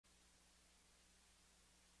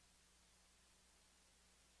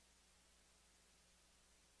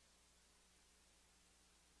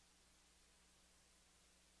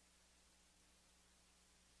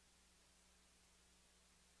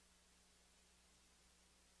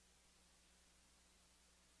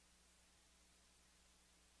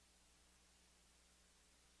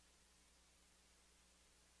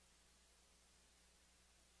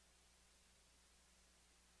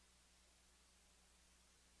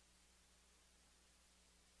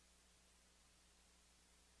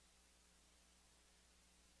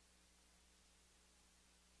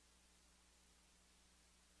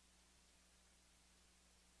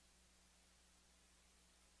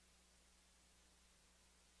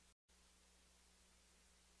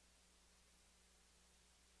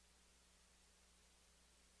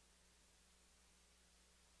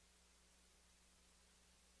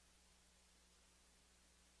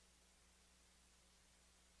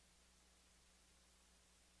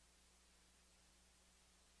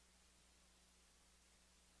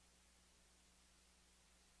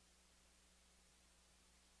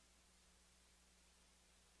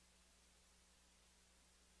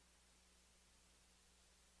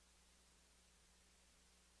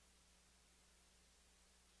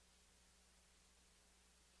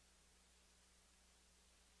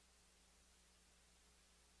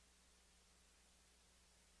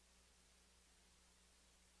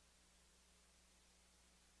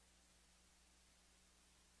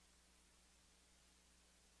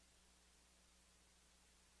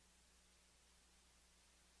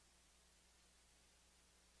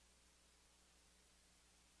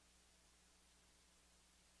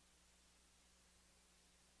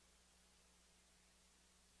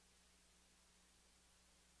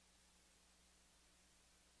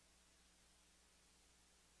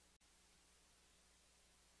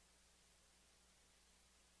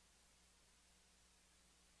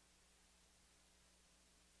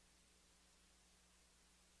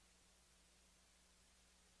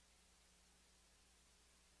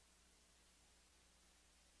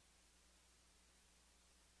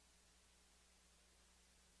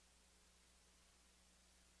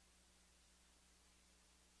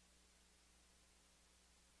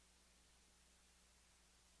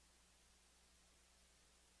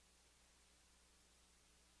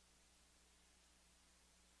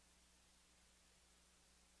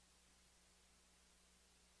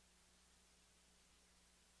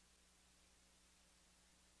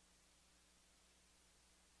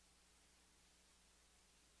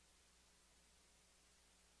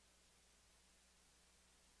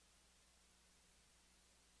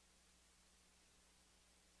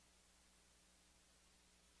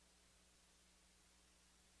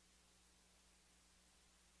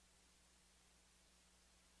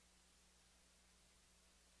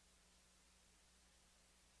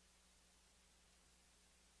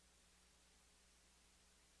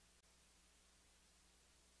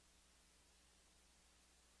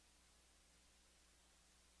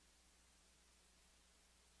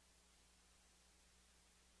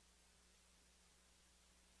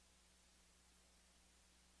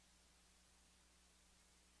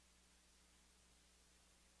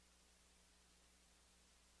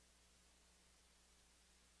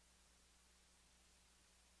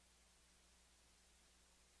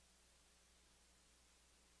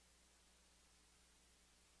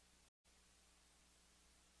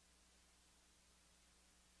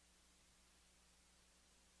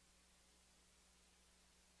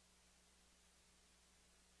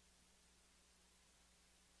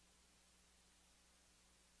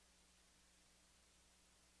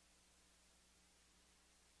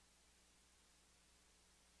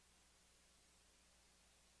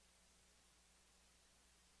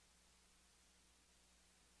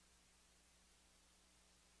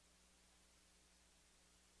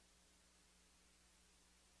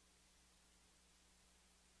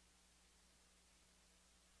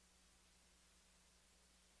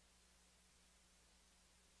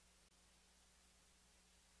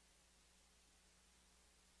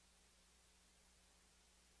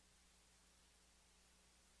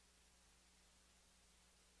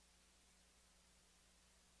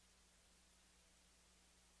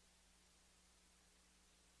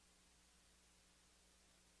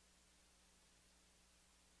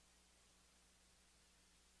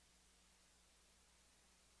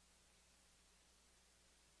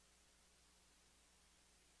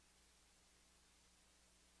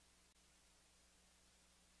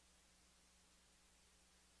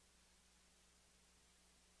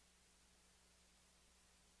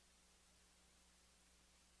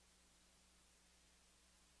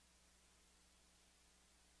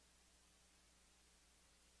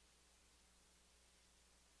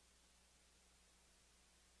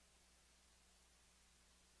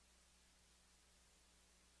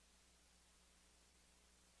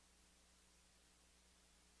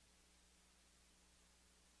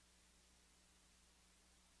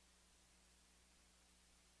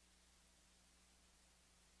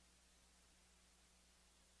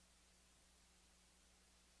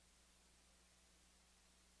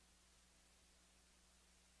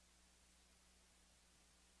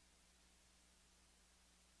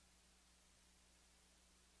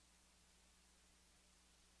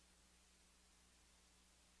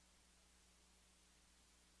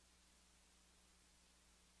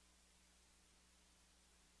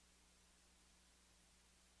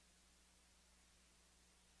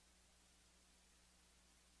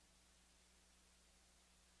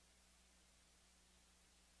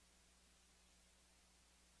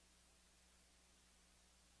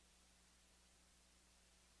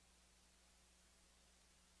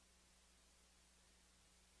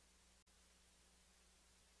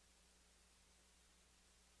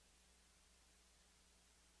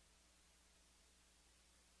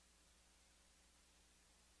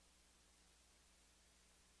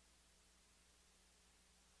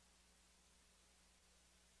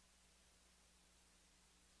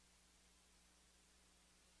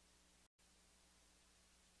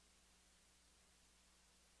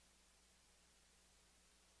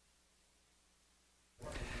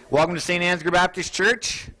Welcome to St. Ansgar Baptist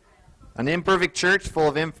Church, an imperfect church full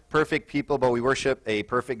of imperfect people, but we worship a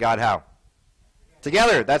perfect God. How?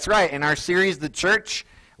 Together, that's right. In our series, The Church,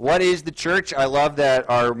 what is the church? I love that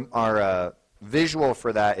our visual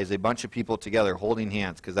for that is a bunch of people together holding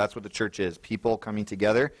hands, because that's what the church is, people coming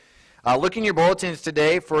together. Look in your bulletins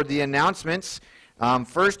today for the announcements.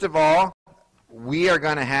 First of all, we are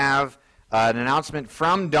going to have an announcement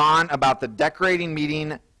from Dawn about the decorating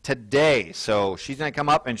meeting today. So she's going to come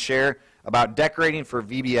up and share about decorating for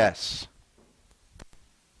VBS.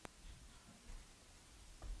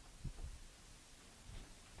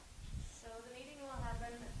 So the meeting will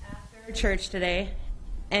happen after church today.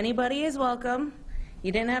 Anybody is welcome.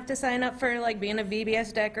 You didn't have to sign up for being a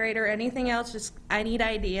VBS decorator or anything else. Just I need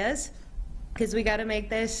ideas, because we got to make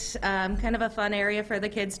this kind of a fun area for the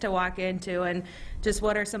kids to walk into, and just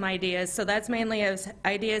what are some ideas. So that's mainly as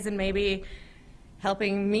ideas and maybe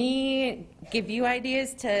helping me give you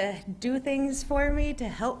ideas to do things for me, to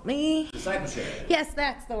help me. Discipleship. Yes,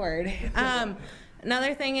 that's the word.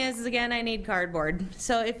 Another thing is, again, I need cardboard.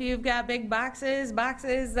 So if you've got big boxes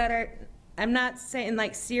that are, I'm not saying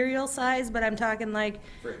like cereal size, but I'm talking like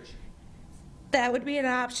Fridge. That would be an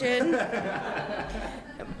option.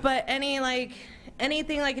 But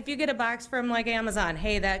anything like if you get a box from Amazon,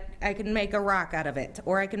 hey, that I can make a rock out of it,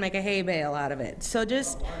 or I can make a hay bale out of it. So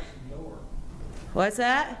just, what's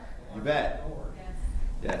that? You bet.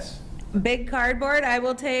 Yes. Big cardboard, I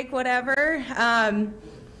will take whatever.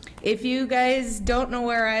 If you guys don't know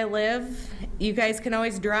where I live, you guys can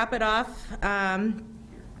always drop it off,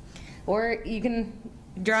 or you can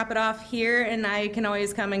drop it off here and I can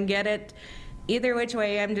always come and get it. Either which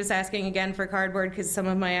way, I'm just asking again for cardboard because some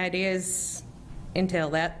of my ideas entail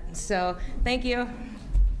that. So thank you.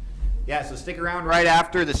 Yeah, so stick around right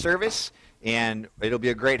after the service, and it'll be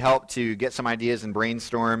a great help to get some ideas and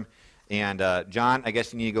brainstorm. And John, I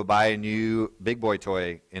guess you need to go buy a new big boy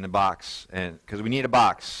toy in a box, and because we need a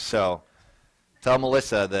box. So tell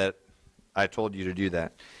Melissa that I told you to do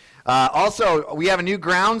that. Also, we have a new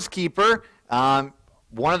groundskeeper.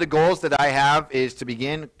 One of the goals that I have is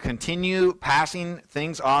to continue passing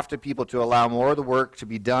things off to people to allow more of the work to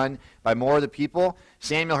be done by more of the people.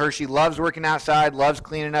 Samuel Hershey loves working outside, loves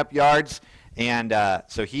cleaning up yards, and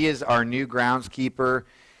so he is our new groundskeeper.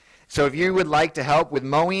 So if you would like to help with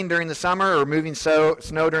mowing during the summer or moving snow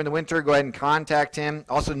during the winter, go ahead and contact him.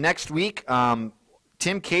 Also next week,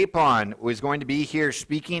 Tim Capon was going to be here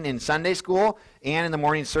speaking in Sunday school and in the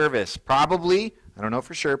morning service. Probably, I don't know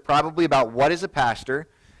for sure, probably about what is a pastor,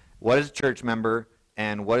 what is a church member,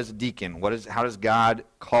 and what is a deacon. How does God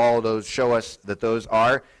show us that those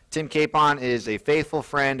are? Tim Capon is a faithful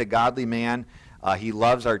friend, a godly man. He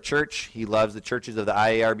loves our church. He loves the churches of the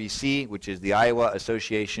IARBC, which is the Iowa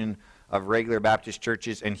Association of Regular Baptist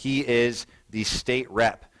Churches, and he is the state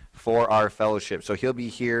rep for our fellowship. So he'll be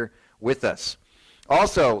here with us.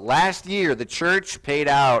 Also, last year, the church paid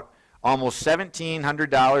out almost $1,700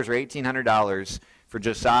 or $1,800 for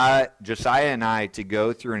Josiah and I to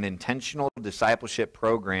go through an intentional discipleship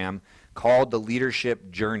program called the Leadership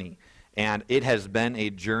Journey. And it has been a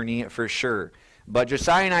journey for sure. But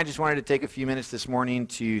Josiah and I just wanted to take a few minutes this morning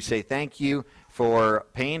to say thank you for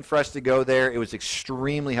paying for us to go there. It was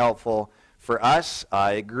extremely helpful for us.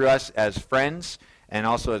 It grew us as friends and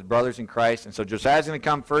also as brothers in Christ. And so Josiah's going to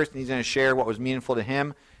come first, and he's going to share what was meaningful to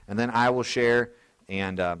him, and then I will share,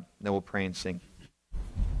 and then we'll pray and sing.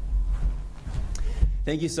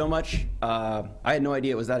 Thank you so much. I had no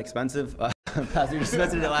idea it was that expensive. Pastor just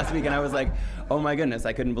mentioned it last week, and I was like, oh my goodness,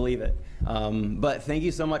 I couldn't believe it. But thank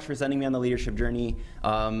you so much for sending me on the leadership journey.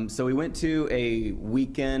 So we went to a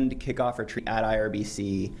weekend kickoff retreat at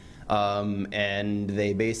IRBC, and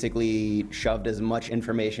they basically shoved as much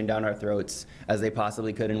information down our throats as they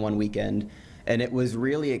possibly could in one weekend. And it was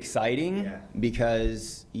really exciting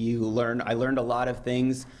because I learned a lot of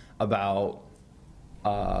things about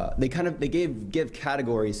they give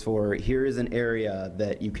categories for here is an area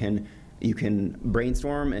that you can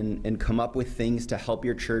brainstorm and come up with things to help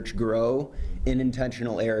your church grow in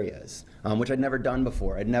intentional areas, which I'd never done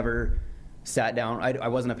before. I'd never sat down. I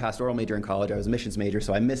wasn't a pastoral major in college. I was a missions major,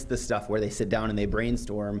 so I missed the stuff where they sit down and they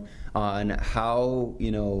brainstorm on how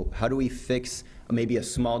do we fix maybe a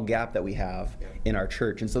small gap that we have in our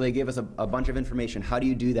church. And so they gave us a bunch of information. How do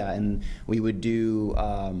you do that? And we would do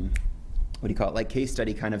like case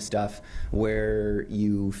study kind of stuff where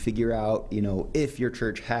you figure out, if your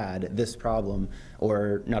church had this problem,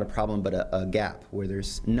 or not a problem, but a gap where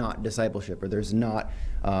there's not discipleship, or there's not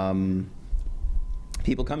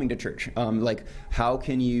people coming to church. How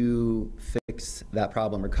can you fix that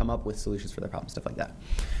problem or come up with solutions for that problem, stuff like that.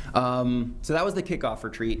 So that was the kickoff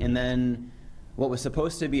retreat. And then what was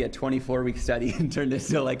supposed to be a 24-week study turned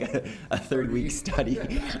into like a third-week study.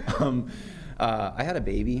 I had a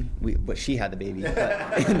baby, but she had the baby.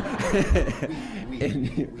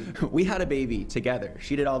 And we had a baby together.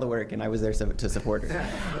 She did all the work, and I was there to support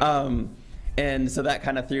her. And so that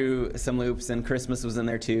kind of threw some loops, and Christmas was in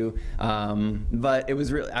there too. But it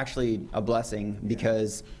was really actually a blessing,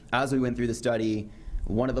 because as we went through the study,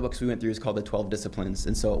 one of the books we went through is called The 12 Disciplines,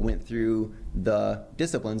 and so it went through the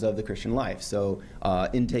disciplines of the Christian life. So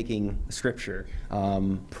intaking scripture,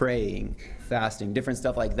 praying, fasting, different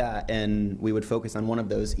stuff like that, and we would focus on one of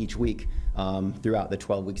those each week throughout the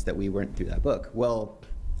 12 weeks that we went through that book. Well,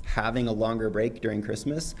 having a longer break during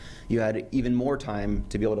Christmas, you had even more time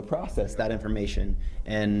to be able to process that information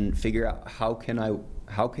and figure out how can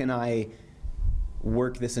I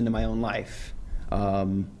work this into my own life.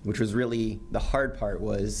 Which was really the hard part.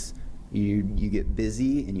 Was you get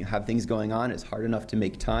busy and you have things going on. It's hard enough to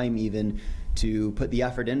make time even to put the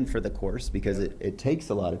effort in for the course, because it takes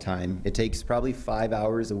a lot of time. It takes probably 5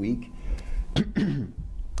 hours a week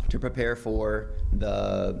to prepare for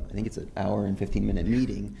I think it's an hour and 15-minute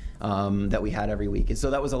meeting that we had every week. And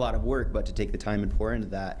so that was a lot of work, but to take the time and pour into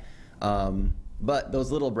that. But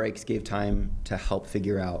those little breaks gave time to help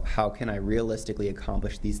figure out how can I realistically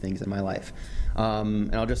accomplish these things in my life.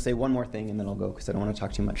 And I'll just say one more thing and then I'll go, because I don't want to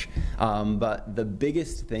talk too much. But the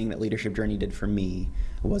biggest thing that Leadership Journey did for me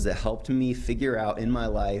was it helped me figure out in my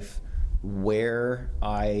life where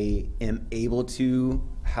I am able to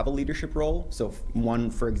have a leadership role. So one,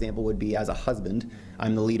 for example, would be as a husband,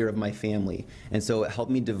 I'm the leader of my family. And so it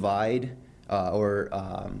helped me divide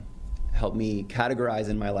help me categorize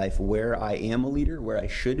in my life where I am a leader, where I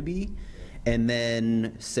should be, and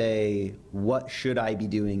then say, what should I be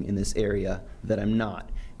doing in this area that I'm not,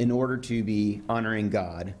 in order to be honoring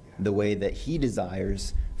God the way that He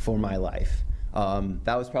desires for my life.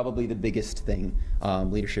 That was probably the biggest thing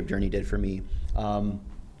Leadership Journey did for me.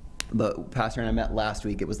 But Pastor and I met last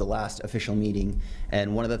week. It was the last official meeting,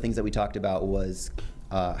 and one of the things that we talked about was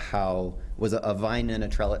a vine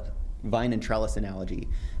and trellis analogy,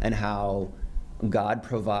 and how God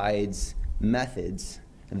provides methods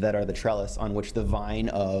that are the trellis on which the vine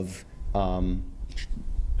on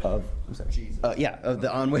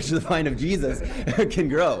which the vine of Jesus can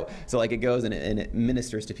grow. So like it goes and it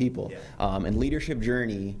ministers to people. Yeah. And Leadership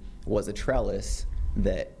Journey was a trellis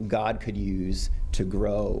that God could use to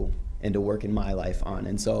grow and to work in my life on.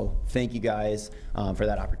 And so thank you guys for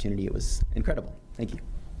that opportunity. It was incredible. Thank you.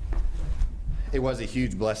 It was a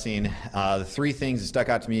huge blessing. The three things that stuck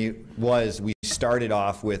out to me was we started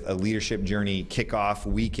off with a Leadership Journey kickoff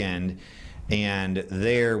weekend, and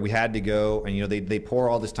there we had to go, and they pour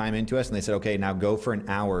all this time into us, and they said, okay, now go for an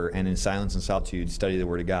hour and in silence and solitude study the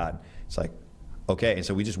Word of God. It's like, okay, and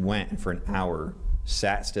so we just went and for an hour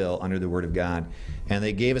sat still under the Word of God, and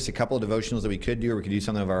they gave us a couple of devotionals that we could do, or we could do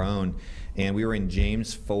something of our own, and we were in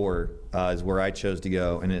James 4 is where I chose to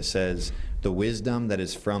go, and it says, the wisdom that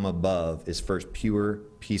is from above is first pure,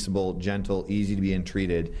 peaceable, gentle, easy to be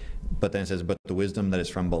entreated. But then it says, but the wisdom that is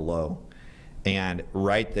from below. And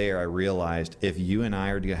right there I realized, if you and I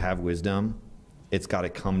are to have wisdom, it's got to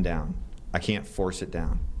come down. I can't force it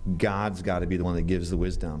down. God's got to be the one that gives the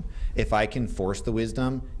wisdom. If I can force the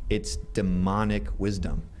wisdom, it's demonic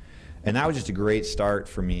wisdom. And that was just a great start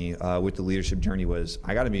for me with the Leadership Journey. Was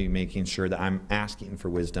I got to be making sure that I'm asking for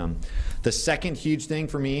wisdom. The second huge thing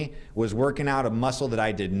for me was working out a muscle that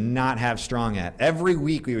I did not have strong at. Every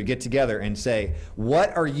week we would get together and say,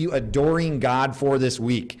 what are you adoring God for this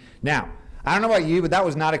week? Now, I don't know about you, but that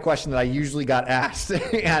was not a question that I usually got asked.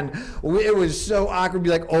 And it was so awkward to be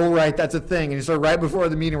like, oh, right, that's a thing. And so right before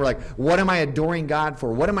the meeting, we're like, what am I adoring God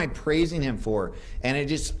for? What am I praising Him for? And it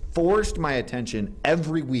just forced my attention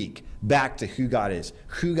every week back to who God is.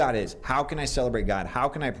 How can I celebrate God? How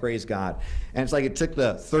can I praise God? And it's like it took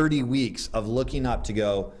the 30 weeks of looking up to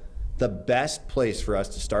go, the best place for us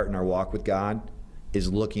to start in our walk with God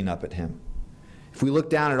is looking up at Him. If we look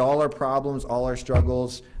down at all our problems, all our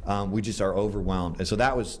struggles, we just are overwhelmed. And so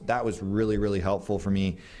that was really, really helpful for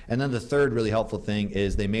me. And then the third really helpful thing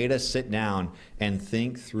is they made us sit down and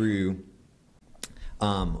think through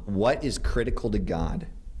what is critical to God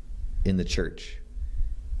in the church.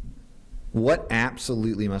 What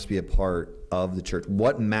absolutely must be a part of the church?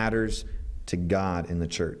 What matters to God in the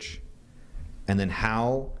church? And then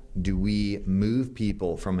how do we move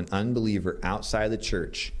people from an unbeliever outside the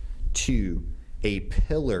church to a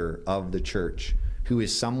pillar of the church, who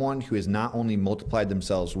is someone who has not only multiplied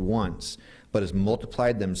themselves once, but has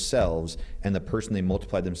multiplied themselves, and the person they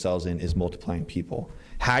multiplied themselves in is multiplying people?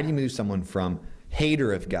 How do you move someone from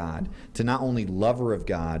hater of God, to not only lover of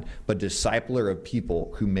God, but discipler of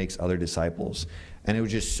people who makes other disciples. And it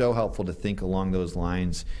was just so helpful to think along those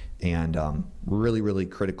lines, and really, really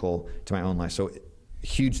critical to my own life. So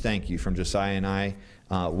huge thank you from Josiah and I.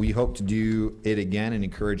 We hope to do it again and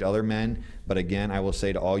encourage other men. But again, I will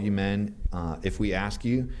say to all you men, if we ask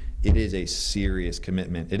you, it is a serious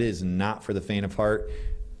commitment. It is not for the faint of heart.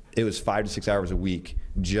 It was 5 to 6 hours a week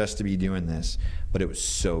just to be doing this, but it was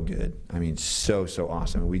so good. I mean, so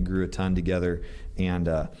awesome. We grew a ton together, and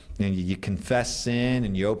you confess sin,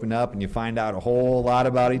 and you open up, and you find out a whole lot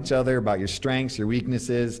about each other, about your strengths, your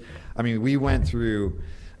weaknesses. I mean, we went through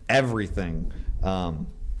everything,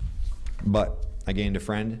 but I gained a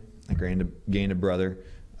friend, I gained a brother,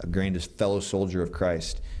 I gained a fellow soldier of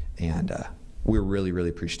Christ, and we're really, really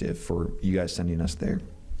appreciative for you guys sending us there.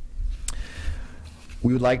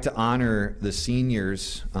 We would like to honor the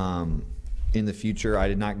seniors in the future. I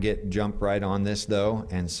did not jump right on this, though,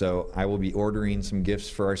 and so I will be ordering some gifts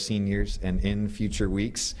for our seniors, and in future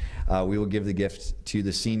weeks, we will give the gifts to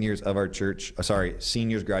the seniors of our church.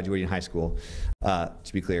 Seniors graduating high school, to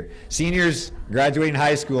be clear. Seniors graduating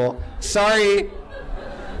high school. Sorry.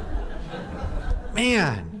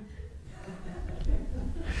 Man.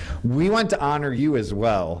 We want to honor you as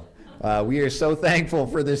well. We are so thankful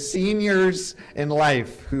for the seniors in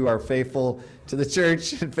life who are faithful to the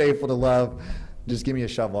church and faithful to love. Just give me a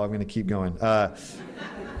shovel. I'm going to keep going.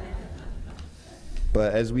 But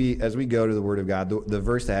as we go to the Word of God, the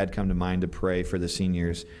verse that had come to mind to pray for the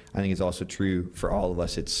seniors, I think it's also true for all of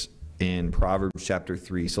us. It's in Proverbs chapter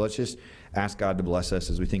 3. So let's just ask God to bless us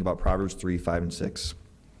as we think about Proverbs 3, 5, and 6.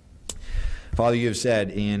 Father, you have said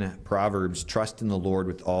in Proverbs, trust in the Lord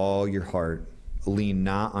with all your heart. Lean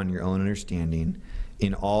not on your own understanding.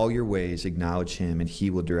 In all your ways acknowledge him, and he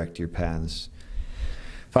will direct your paths.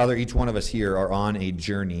 Father, each one of us here are on a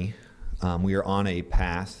journey. We are on a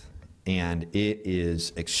path, and it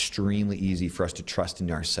is extremely easy for us to trust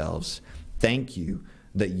in ourselves. Thank you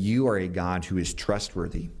that you are a God who is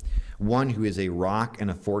trustworthy, one who is a rock and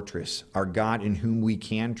a fortress, our God in whom we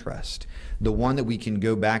can trust, the one that we can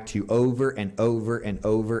go back to over and over and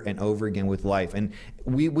over and over again with life. And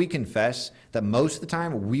we confess that most of the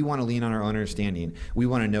time we want to lean on our own understanding. We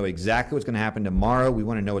want to know exactly what's going to happen tomorrow. We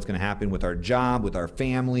want to know what's going to happen with our job, with our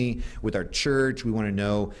family, with our church. We want to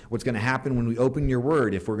know what's going to happen when we open your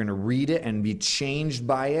word, if we're going to read it and be changed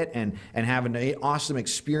by it and have an awesome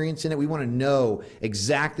experience in it. We want to know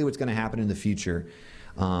exactly what's going to happen in the future.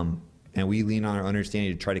 And we lean on our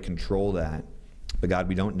understanding to try to control that. But God,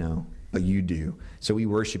 we don't know, but you do. So we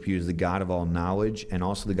worship you as the God of all knowledge and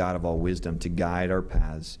also the God of all wisdom to guide our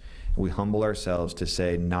paths. And we humble ourselves to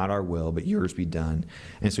say, not our will, but yours be done.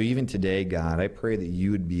 And so even today, God, I pray that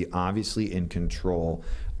you would be obviously in control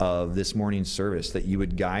of this morning's service, that you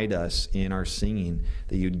would guide us in our singing,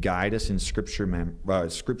 that you would guide us in scripture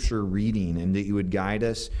reading, and that you would guide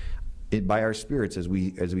us by our spirits as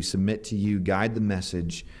we submit to you, guide the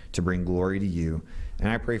message to bring glory to you. And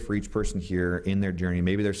I pray for each person here in their journey.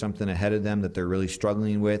 Maybe there's something ahead of them that they're really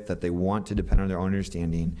struggling with, that they want to depend on their own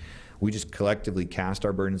understanding. We just collectively cast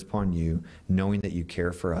our burdens upon you, knowing that you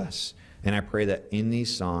care for us. And I pray that in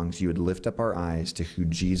these songs you would lift up our eyes to who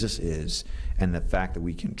Jesus is and the fact that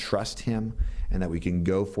we can trust him and that we can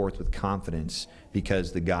go forth with confidence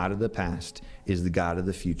because the God of the past is the God of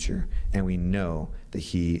the future, and we know that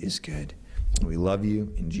he is good. And we love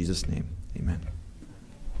you in Jesus' name. Amen.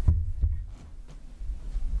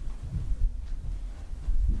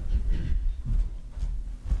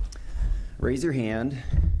 Raise your hand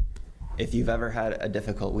if you've ever had a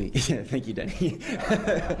difficult week. Thank you, Denny.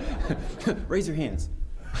 Raise your hands.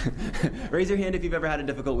 Raise your hand if you've ever had a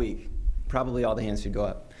difficult week. Probably all the hands should go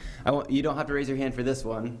up. You don't have to raise your hand for this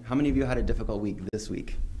one. How many of you had a difficult week this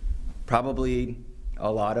week? Probably a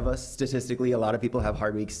lot of us. Statistically, a lot of people have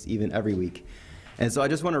hard weeks even every week. And so I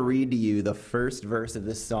just want to read to you the first verse of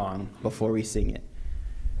this song before we sing it.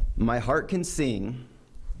 My heart can sing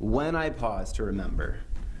when I pause to remember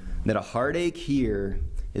that a heartache here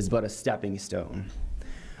is but a stepping stone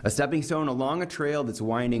along a trail that's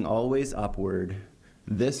winding always upward.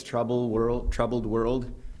 This troubled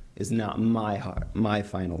world is not my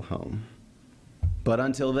final home. But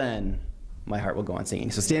until then, my heart will go on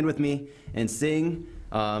singing. So stand with me and sing.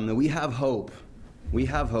 We have hope. We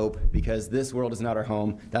have hope because this world is not our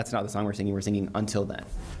home. That's not the song we're singing. We're singing Until Then.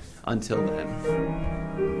 Until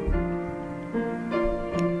then.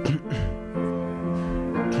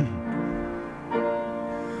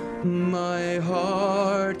 My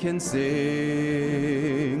heart can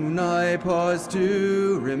sing, I pause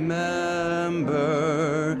to remember,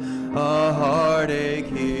 a heartache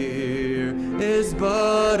here is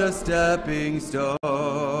but a stepping stone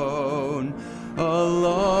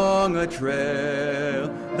along a trail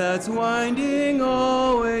that's winding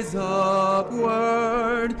always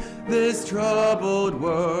upward. This troubled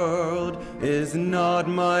world is not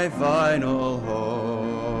my final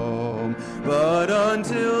home, but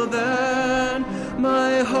until then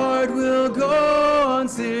my heart will go on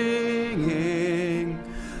singing.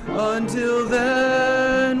 Until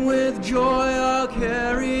then with joy I'll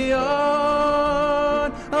carry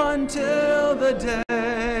on, until the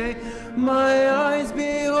day my eyes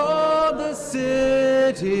behold the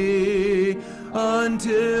city,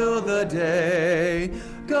 until the day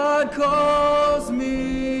God calls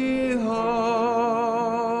me home.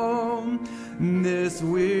 This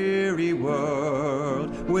weary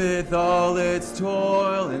world, with all its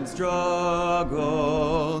toil and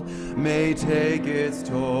struggle, may take its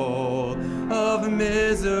toll of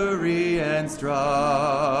misery and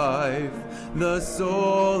strife. The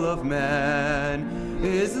soul of man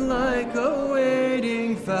is like a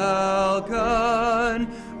waiting falcon.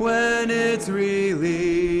 When it's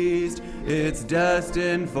released, it's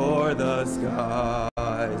destined for the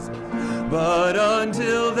skies. But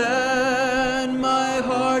until then, my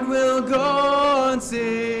heart will go on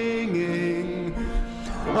singing.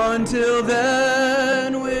 Until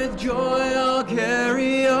then, with joy I'll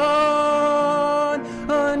carry on.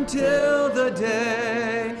 Until the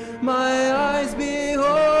day my eyes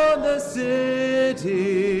behold the city.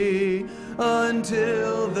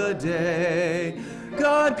 Until the day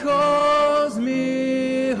God calls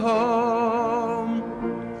me home.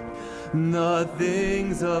 The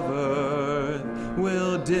things of earth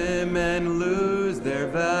will dim and lose their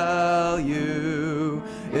value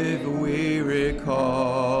if we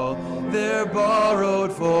recall they're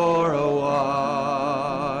borrowed for a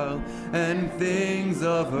while. And things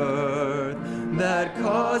of earth that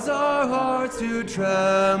cause our hearts to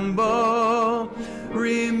tremble,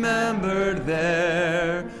 remembered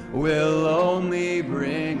there, will only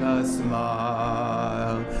bring a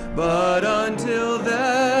smile. But until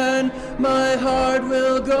then, my heart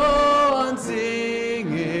will go on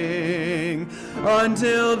singing.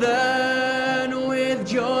 Until then, with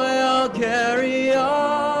joy I'll carry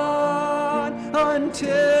on.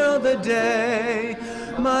 Until the day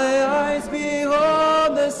my eyes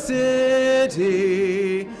behold the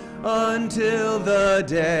city. Until the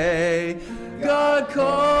day God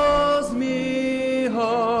calls me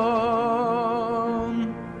home.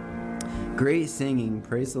 Great singing,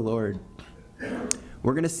 praise the Lord.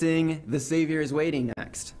 We're going to sing The Savior is Waiting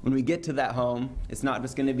next. When we get to that home, it's not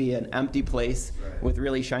just going to be an empty place with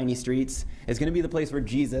really shiny streets. It's going to be the place where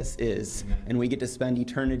Jesus is, and we get to spend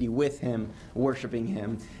eternity with him, worshiping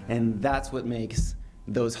him, and that's what makes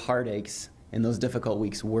those heartaches and those difficult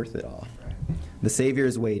weeks worth it all. The Savior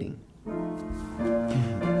is waiting.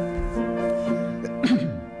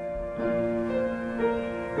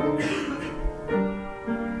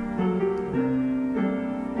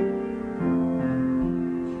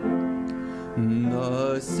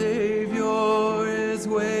 The Savior is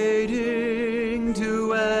waiting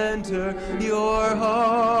to enter your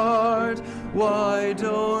heart. Why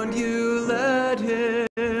don't you let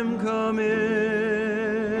him come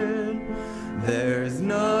in? There's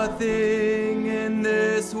nothing in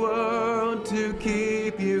this world to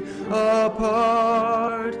keep you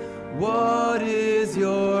apart. What is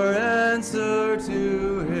your answer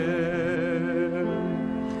to him?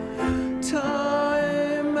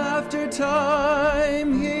 Time after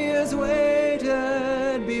time he has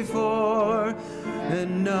waited before,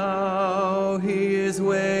 and now he is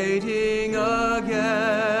waiting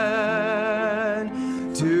again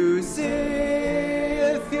to see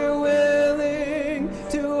if you're willing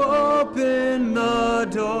to open the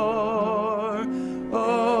door.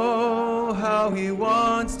 Oh, how he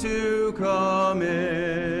wants to come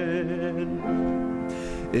in.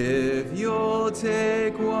 If you'll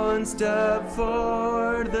take one step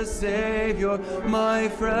forward, the Savior, my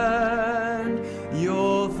friend,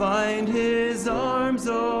 you'll find his arms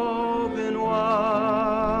open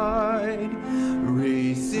wide.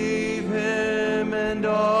 Receive him and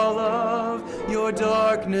all of your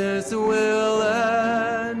darkness will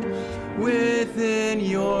end. Within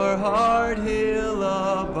your heart he'll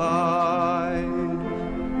abide.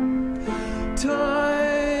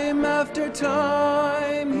 Time after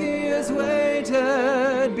time he has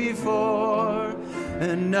waited before,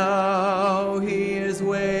 and now he is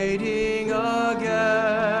waiting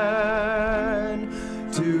again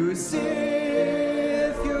to see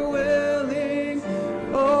if you're willing.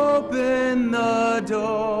 Open the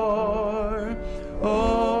door.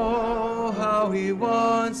 Oh, how he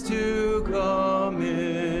wants to come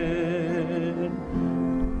in.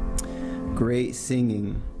 great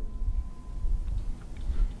singing.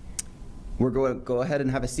 We're going to go ahead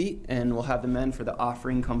and have a seat, and we'll have the men for the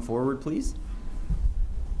offering come forward, please.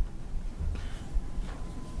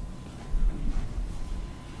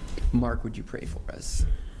 Mark, would you pray for us?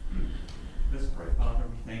 Let's pray. Father,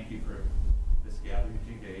 we thank you for this gathering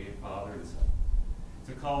today. Father, it's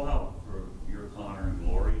a call out for your honor and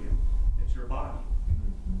glory, and it's your body.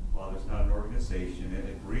 Father, it's not an organization, and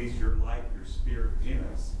it breathes your life, your spirit in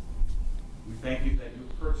us. We thank you that you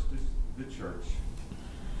purchased the church.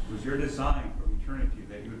 It was your design from eternity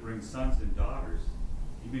that you would bring sons and daughters.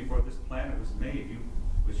 Even before this planet was made,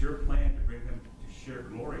 it was your plan to bring them to share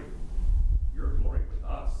glory, your glory with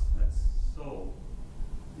us. That's so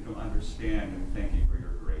you don't understand, and thank you for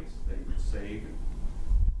your grace that you would save and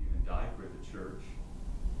even die for the church.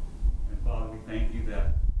 And Father, we thank you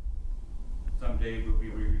that someday we'll be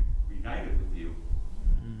reunited with you.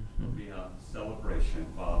 It'll be a celebration,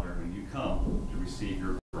 Father, when you come to receive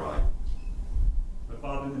your bride. But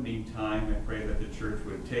Father, in the meantime, I pray that the church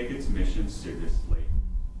would take its mission seriously,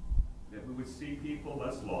 that we would see people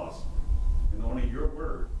less lost, and only your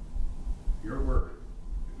word,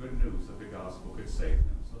 the good news of the gospel could save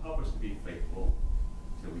them. So help us to be faithful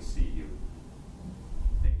till we see you.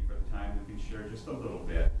 Thank you for the time we can share just a little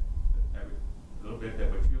bit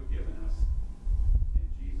that what you have given us. In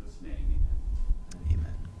Jesus' name,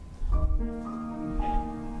 amen.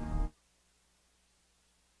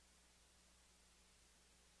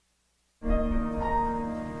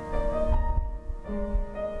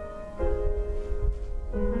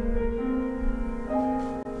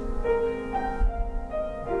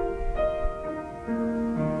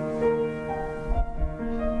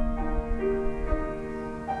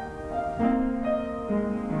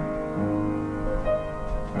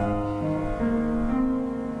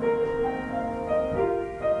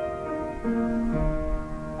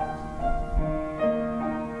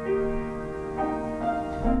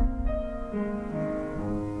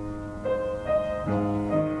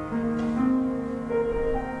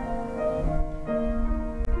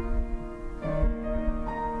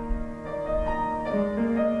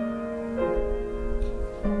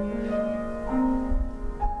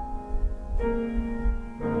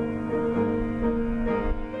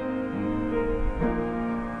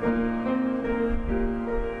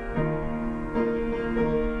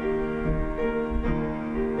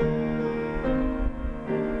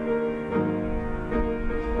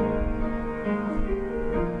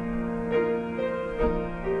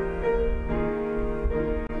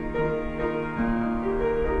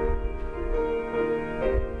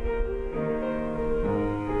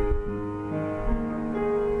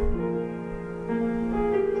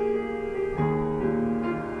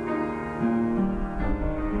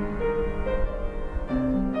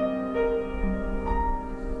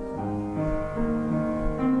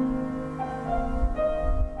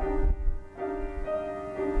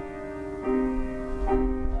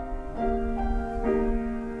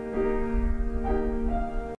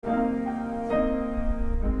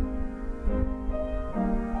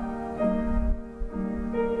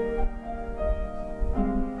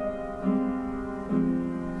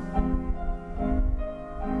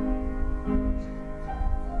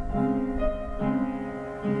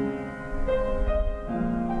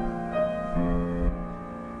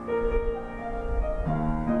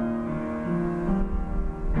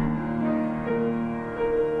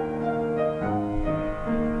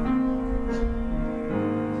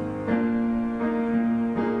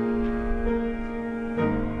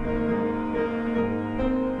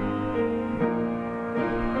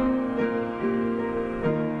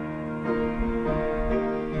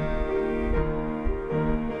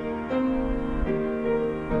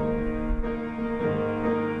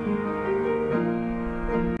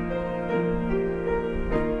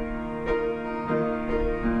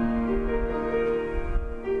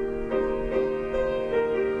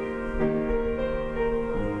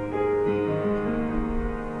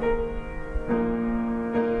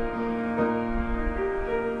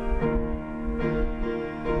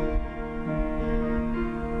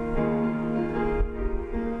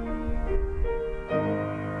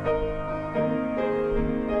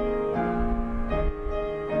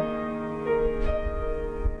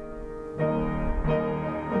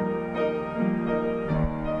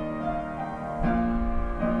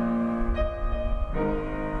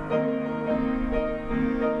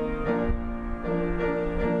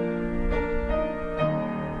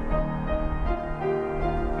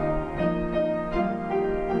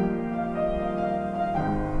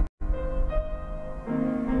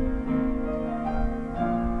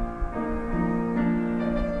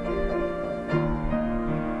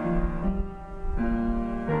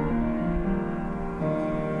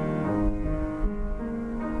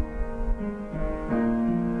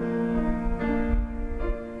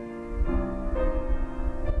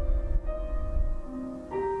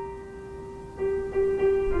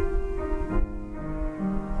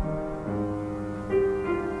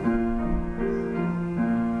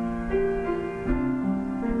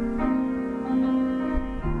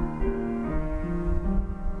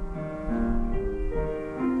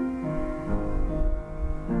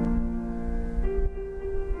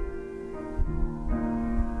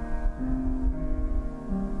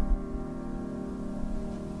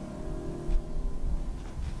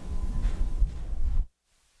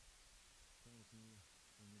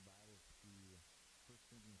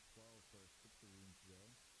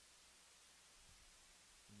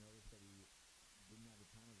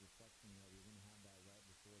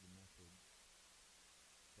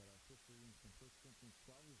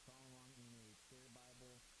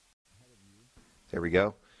 There we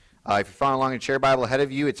go. If you're following along in your chair Bible ahead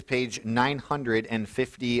of you, it's page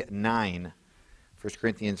 959, 1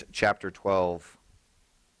 Corinthians chapter 12,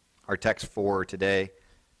 our text for today.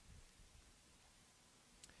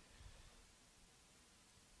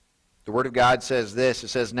 The Word of God says this. It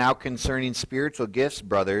says, "Now concerning spiritual gifts,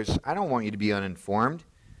 brothers, I don't want you to be uninformed.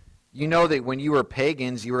 You know that when you were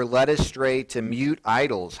pagans, you were led astray to mute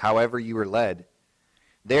idols, however you were led.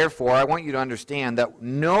 Therefore, I want you to understand that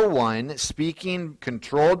no one speaking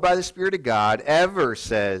controlled by the Spirit of God ever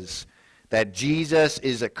says that Jesus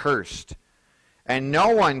is accursed. And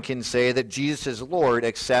no one can say that Jesus is Lord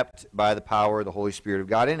except by the power of the Holy Spirit of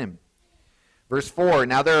God in him." Verse 4,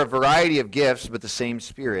 "Now there are a variety of gifts, but the same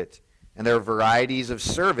Spirit. And there are varieties of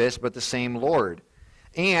service, but the same Lord.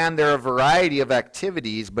 And there are a variety of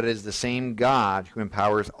activities, but it is the same God who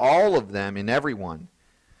empowers all of them in everyone.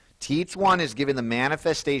 To each one is given the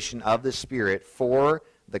manifestation of the Spirit for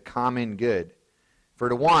the common good. For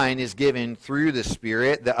to one is given through the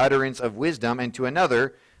Spirit the utterance of wisdom, and to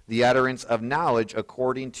another the utterance of knowledge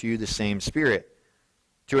according to the same Spirit.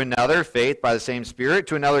 To another faith by the same Spirit,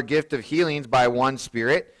 to another gift of healings by one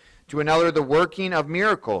Spirit, to another the working of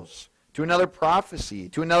miracles, to another prophecy,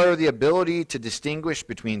 to another the ability to distinguish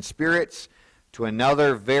between spirits, to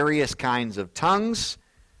another various kinds of tongues,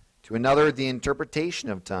 to another the interpretation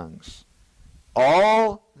of tongues.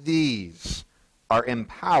 All these are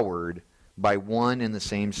empowered by one and the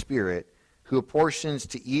same Spirit, who apportions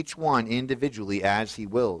to each one individually as he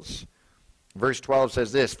wills." Verse 12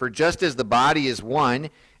 says this, "For just as the body is one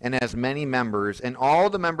and has many members, and all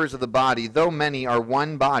the members of the body, though many, are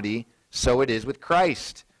one body, so it is with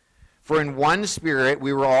Christ. For in one Spirit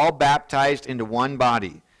we were all baptized into one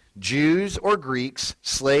body, Jews or Greeks,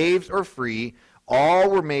 slaves or free, all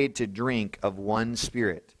were made to drink of one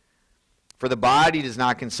Spirit. For the body does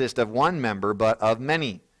not consist of one member, but of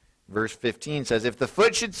many." Verse 15 says, "If the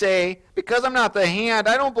foot should say, 'Because I'm not the hand,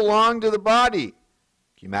 I don't belong to the body.'" Can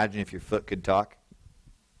you imagine if your foot could talk?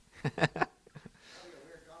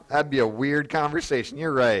 That'd be a weird conversation.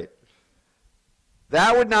 You're right.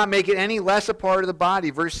 "That would not make it any less a part of the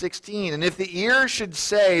body." Verse 16, "And if the ear should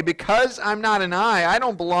say, 'Because I'm not an eye, I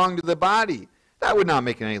don't belong to the body,' that would not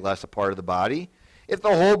make it any less a part of the body. If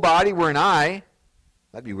the whole body were an eye,"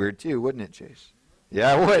 that'd be weird too, wouldn't it, Chase?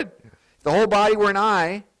 Yeah, it would. "If the whole body were an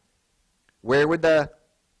eye, where would the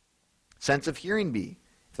sense of hearing be?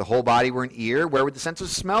 If the whole body were an ear, where would the sense of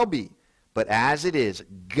smell be? But as it is,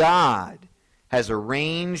 God has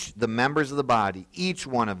arranged the members of the body, each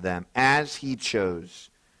one of them, as he chose.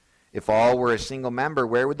 If all were a single member,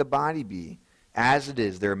 where would the body be? As it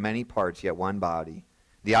is, there are many parts, yet one body.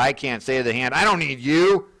 The eye can't say to the hand, 'I don't need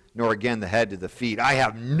you,' nor again the head to the feet, 'I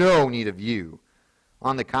have no need of you.'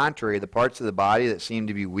 On the contrary, the parts of the body that seem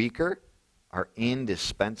to be weaker are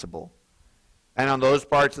indispensable. And on those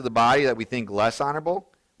parts of the body that we think less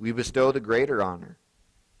honorable, we bestow the greater honor.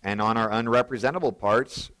 And on our unrepresentable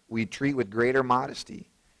parts, we treat with greater modesty,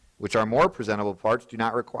 which our more presentable parts do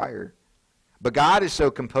not require. But God has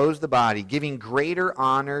so composed the body, giving greater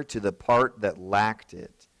honor to the part that lacked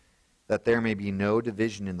it, that there may be no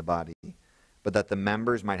division in the body, but that the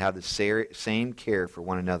members might have the same care for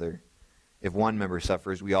one another. If one member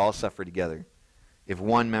suffers, we all suffer together. If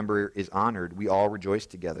one member is honored, we all rejoice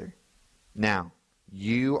together. Now,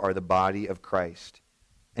 you are the body of Christ,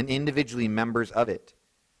 and individually members of it.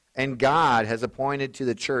 And God has appointed to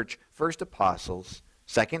the church first apostles,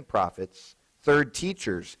 second prophets, third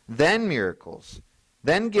teachers, then miracles,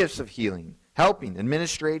 then gifts of healing, helping,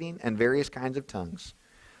 administrating, and various kinds of tongues.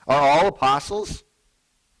 Are all apostles?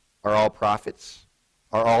 Are all prophets?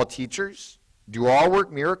 Are all teachers? Do all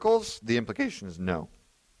work miracles? The implication is no.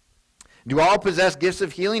 Do all possess gifts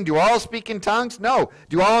of healing? Do all speak in tongues? No.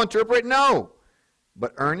 Do all interpret? No.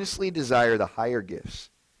 But earnestly desire the higher gifts,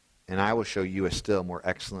 and I will show you a still more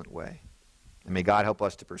excellent way. And may God help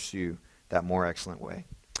us to pursue that more excellent way.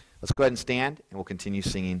 Let's go ahead and stand, and we'll continue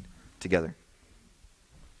singing together.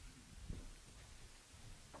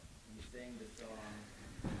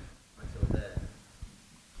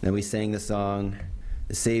 Then we sang the song,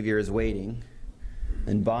 "The Savior is Waiting."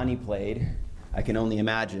 And Bonnie played, "I Can Only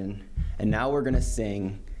Imagine." And now we're going to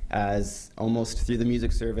sing, as almost through the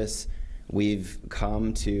music service, we've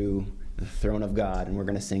come to the throne of God, and we're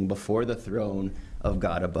going to sing "Before the Throne of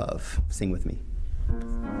God Above." Sing with me.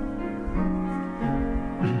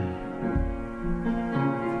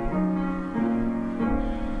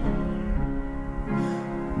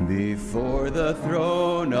 Before the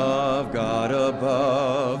throne of God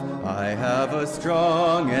above, I have a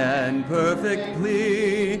strong and perfect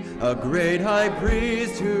plea, a great high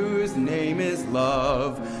priest whose name is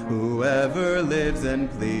love, whoever lives and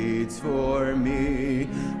pleads for me.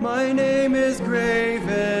 My name is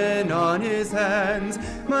graven on his hands,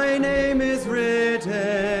 my name is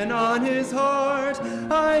written on his heart.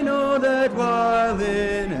 I know that while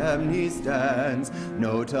in heaven he stands,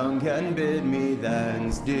 no tongue can bid me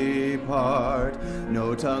thence depart.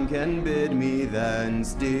 No tongue can bid me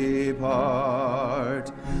thence depart.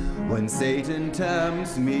 When Satan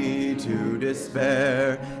tempts me to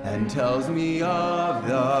despair and tells me of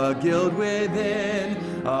the guilt within,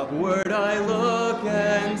 upward I look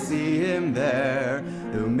and see him there,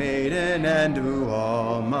 who made an end to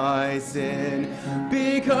all my sin.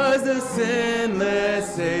 Because the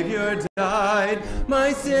sinless Savior died,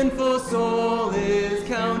 my sinful soul is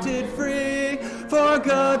counted free. For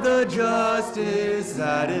God the just is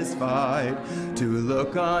satisfied to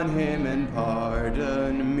look on him and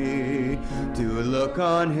pardon me, to look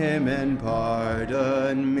on him and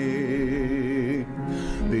pardon me.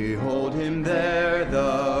 Behold him there,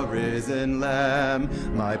 the risen Lamb,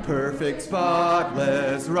 my perfect,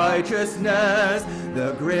 spotless righteousness,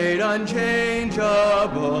 the great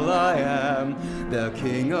unchangeable I am, the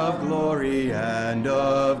King of glory and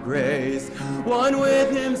of grace. One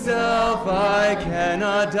with himself I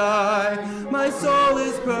cannot die, my soul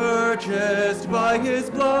is purchased by his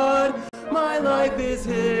blood. My life is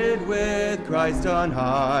hid with Christ on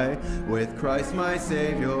high, with Christ my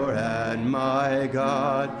Savior and my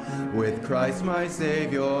God, with Christ my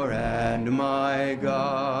Savior and my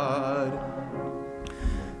God.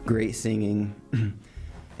 Great singing.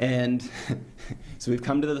 And so we've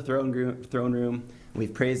come to the throne room.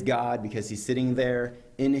 We've praised God because he's sitting there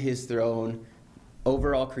in his throne,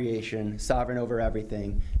 over all creation, sovereign over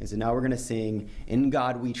everything. And so now we're going to sing, "In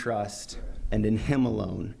God We Trust," and in him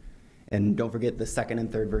alone. And don't forget the second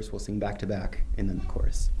and third verse we'll sing back to back, and then the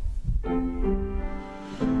chorus.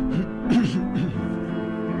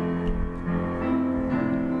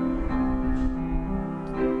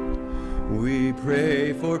 We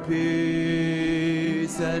pray for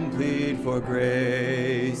peace and plead for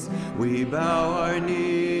grace. We bow our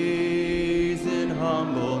knees in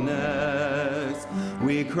humbleness.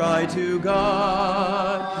 We cry to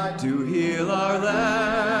God to heal our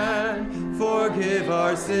land, forgive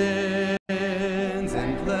our sins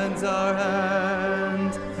and cleanse our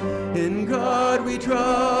hands. In God we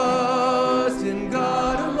trust, in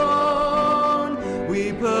God alone.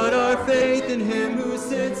 We put our faith in him who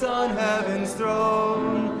sits on heaven's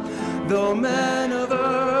throne. Though men of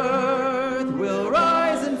earth will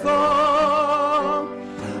rise and fall,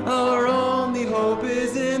 our only hope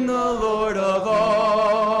is in the Lord of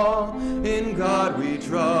all. In God we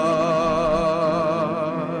trust,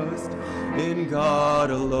 in God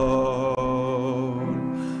alone.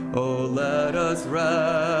 Oh, let us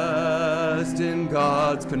rest in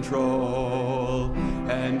God's control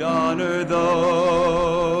and honor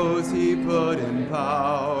those he put in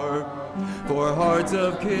power. For hearts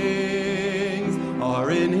of kings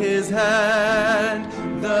are in his hand,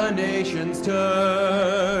 the nations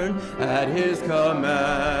turn at his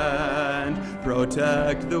command.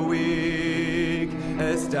 Protect the weak,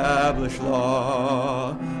 establish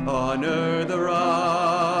law, honor the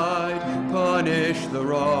right, punish the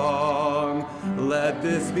wrong. Let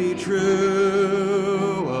this be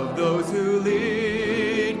true of those who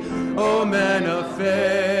lead, O men of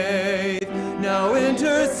faith, now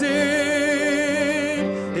intercede.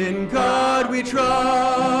 In God we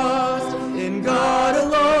trust, in God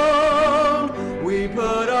alone. We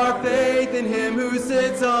put our faith in him who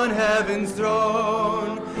sits on heaven's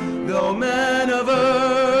throne. Though men of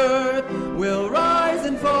earth will rise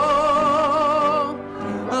and fall,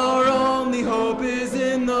 our only hope is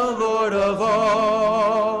in the Lord of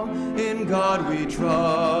all. In God we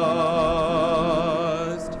trust,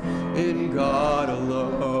 in God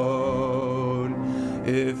alone.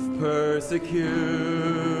 If persecution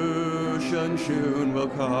soon will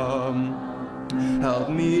come, help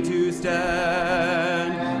me to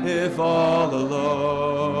stand if all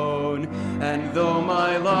alone. And though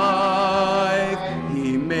my life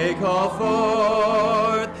he may call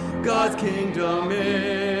forth, God's kingdom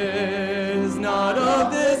is not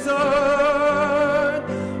of this earth.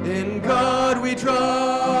 In God we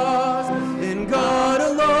trust, in God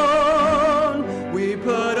alone. We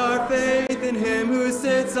put our faith in him who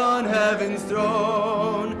sits on heaven's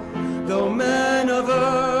throne. Though men of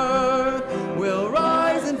earth will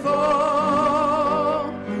rise and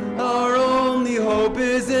fall, our only hope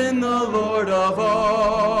is in the Lord of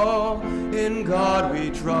all. In God we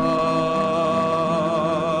trust.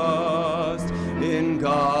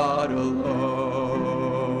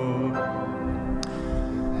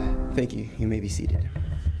 be seated.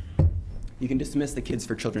 You can dismiss the kids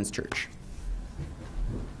for Children's Church.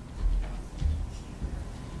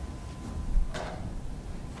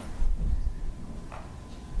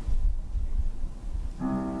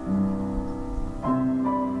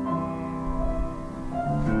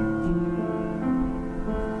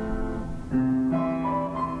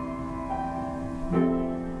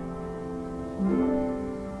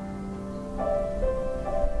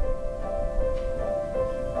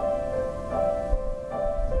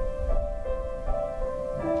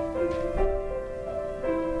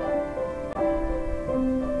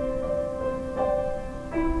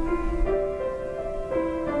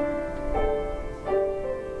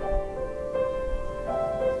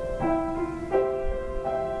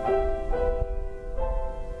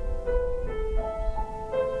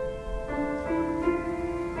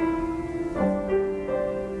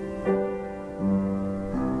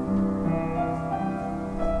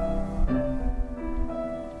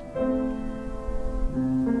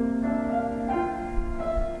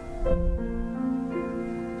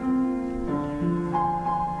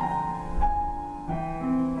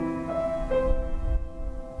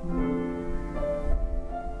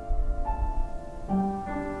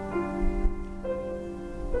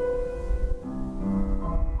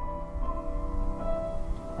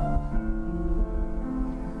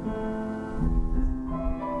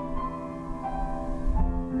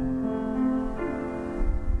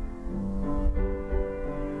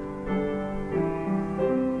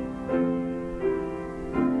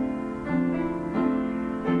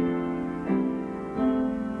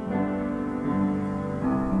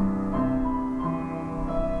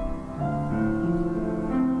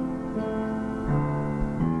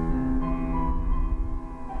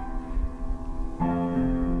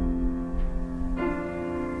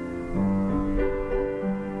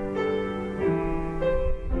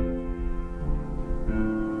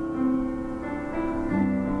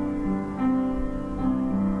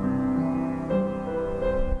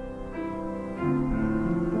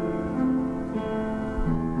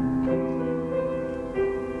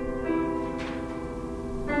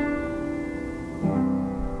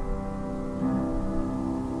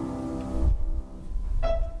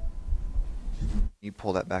 You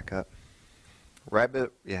pull that back up.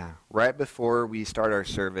 Right before we start our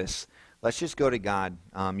service, let's just go to God.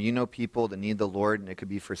 You know people that need the Lord, and it could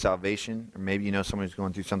be for salvation, or maybe you know someone who's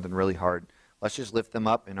going through something really hard. Let's just lift them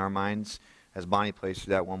up in our minds as Bonnie plays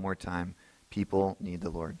through that one more time. People need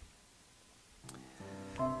the Lord.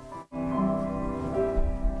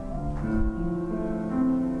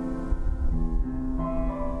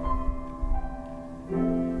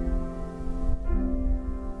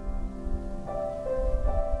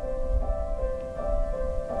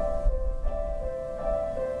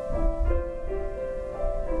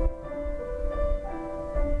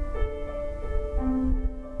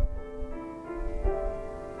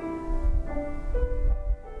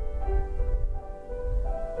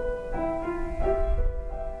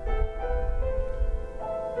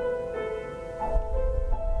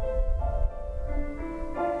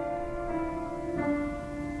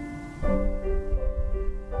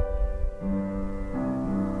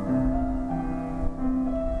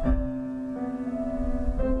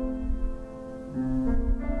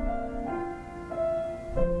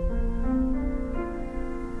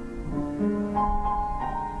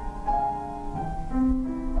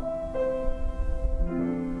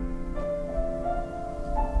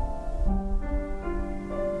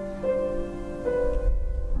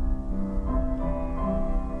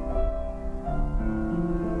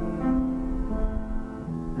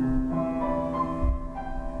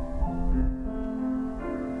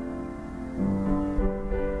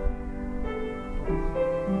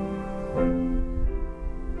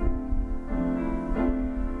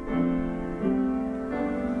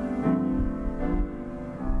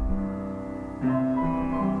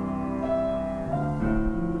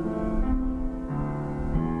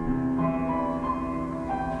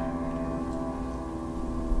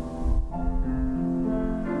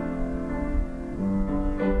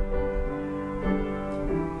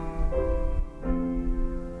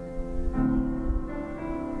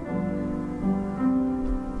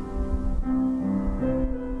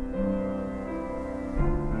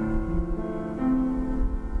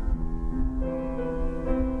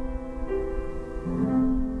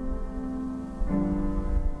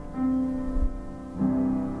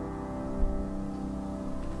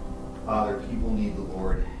 Father, people need the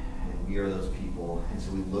Lord, and we are those people. And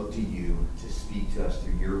so we look to you to speak to us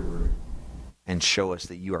through your word and show us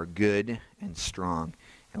that you are good and strong,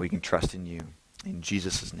 and we can trust in you. In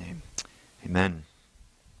Jesus' name, amen.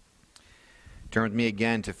 Turn with me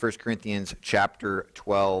again to 1 Corinthians chapter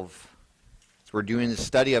 12. So we're doing the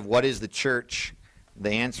study of what is the church.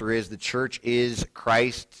 The answer is the church is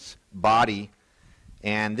Christ's body.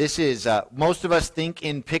 And this is, most of us think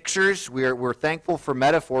in pictures. We're thankful for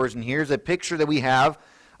metaphors. And here's a picture that we have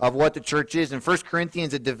of what the church is. In 1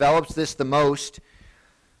 Corinthians, it develops this the most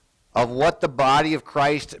of what the body of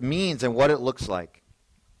Christ means and what it looks like.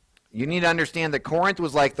 You need to understand that Corinth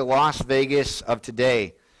was like the Las Vegas of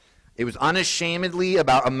today. It was unashamedly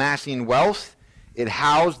about amassing wealth. It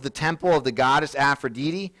housed the temple of the goddess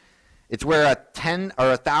Aphrodite. It's where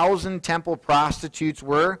 1,000 temple prostitutes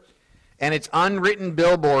were. And its unwritten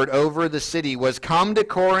billboard over the city was, "Come to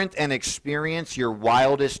Corinth and experience your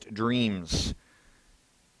wildest dreams."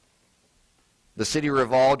 The city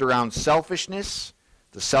revolved around selfishness.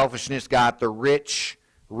 The selfishness got the rich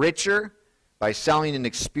richer by selling an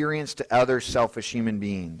experience to other selfish human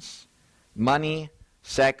beings. Money,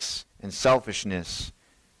 sex, and selfishness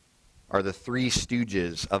are the three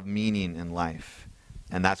stooges of meaning in life.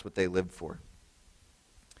 And that's what they lived for.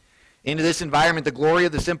 Into this environment, the glory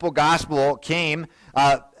of the simple gospel came.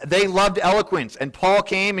 They loved eloquence. And Paul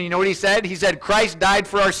came, and you know what he said? He said, Christ died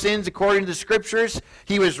for our sins according to the Scriptures.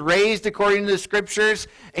 He was raised according to the Scriptures.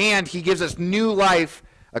 And he gives us new life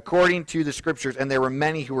according to the Scriptures. And there were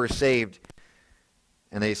many who were saved.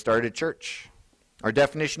 And they started a church. Our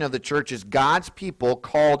definition of the church is God's people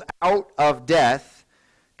called out of death,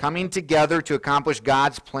 coming together to accomplish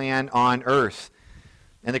God's plan on earth.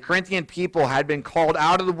 And the Corinthian people had been called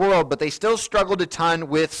out of the world, but they still struggled a ton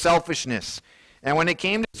with selfishness. And when it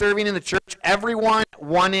came to serving in the church, everyone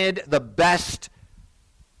wanted the best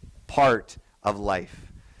part of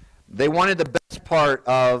life. They wanted the best part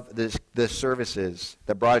of the services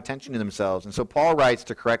that brought attention to themselves. And so Paul writes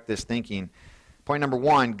to correct this thinking. Point number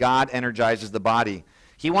one, God energizes the body.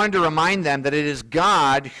 He wanted to remind them that it is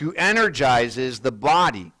God who energizes the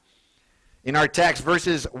body. In our text,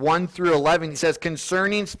 verses 1 through 11, he says,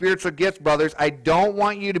 concerning spiritual gifts, brothers, I don't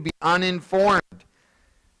want you to be uninformed.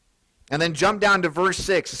 And then jump down to verse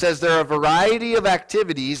 6. It says, there are a variety of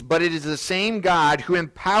activities, but it is the same God who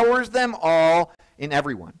empowers them all in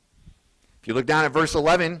everyone. If you look down at verse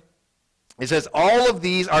 11, it says, all of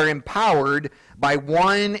these are empowered by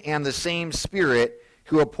one and the same Spirit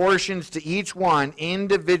who apportions to each one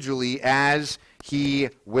individually as he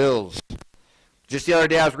wills. Just the other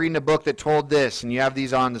day, I was reading a book that told this, and you have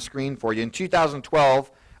these on the screen for you. In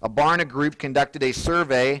 2012, a Barna group conducted a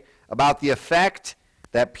survey about the effect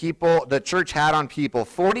that the church had on people.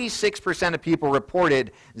 46% of people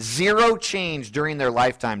reported zero change during their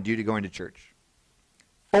lifetime due to going to church.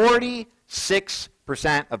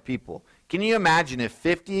 46% of people. Can you imagine if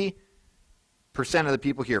 50% of the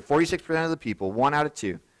people here, 46% of the people, 1 out of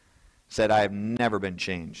 2, said, I have never been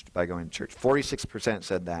changed by going to church. 46%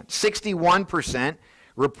 said that. 61%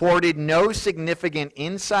 reported no significant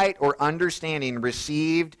insight or understanding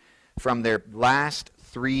received from their last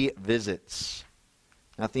 3 visits.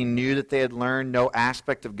 Nothing new that they had learned, no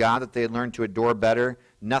aspect of God that they had learned to adore better,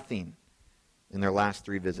 nothing in their last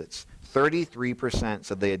 3 visits. 33%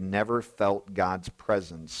 said they had never felt God's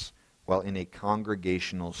presence while in a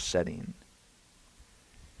congregational setting.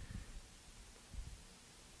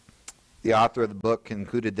 The author of the book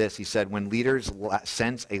concluded this. He said, when leaders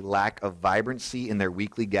sense a lack of vibrancy in their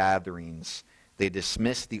weekly gatherings, they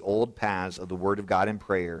dismiss the old paths of the Word of God and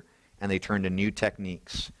prayer, and they turn to new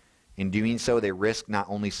techniques. In doing so, they risk not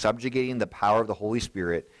only subjugating the power of the Holy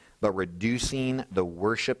Spirit, but reducing the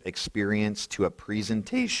worship experience to a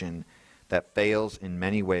presentation that fails in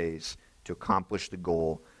many ways to accomplish the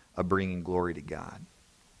goal of bringing glory to God.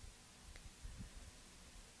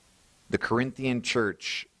 The Corinthian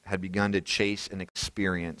church had begun to chase an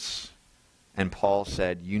experience, and Paul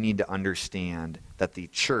said, you need to understand that the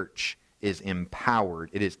church is empowered.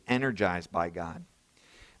 It is energized by God.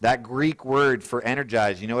 That Greek word for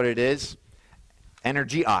energize, you know what it is?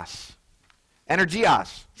 Energios.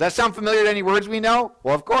 Energios. Does that sound familiar to any words we know?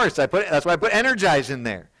 Well, of course. That's why I put energize in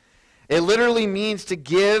there. It literally means to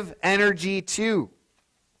give energy to.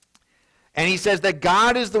 And he says that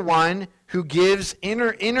God is the one who gives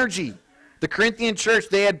energy. The Corinthian church,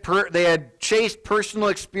 they had chased personal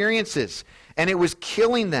experiences, and it was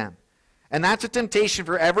killing them. And that's a temptation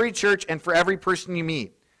for every church and for every person you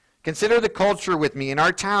meet. Consider the culture with me. In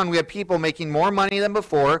our town, we have people making more money than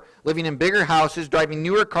before, living in bigger houses, driving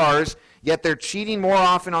newer cars, yet they're cheating more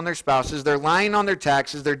often on their spouses, they're lying on their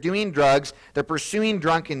taxes, they're doing drugs, they're pursuing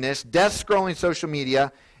drunkenness, death scrolling social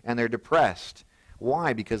media, and they're depressed.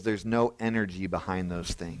 Why? Because there's no energy behind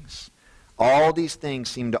those things. All these things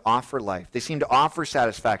seem to offer life. They seem to offer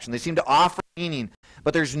satisfaction. They seem to offer meaning,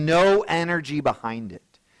 but there's no energy behind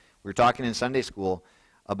it. We were talking in Sunday school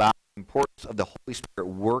about the importance of the Holy Spirit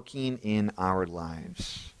working in our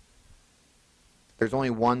lives. There's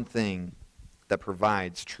only one thing that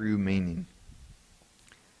provides true meaning,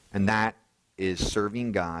 and that is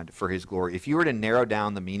serving God for his glory. If you were to narrow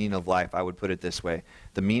down the meaning of life, I would put it this way.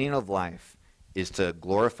 The meaning of life is to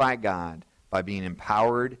glorify God by being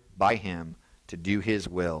empowered by him to do his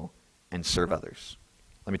will and serve others.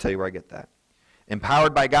 Let me tell you where I get that.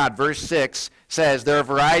 Empowered by God. Verse 6 says there are a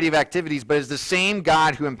variety of activities, but it's the same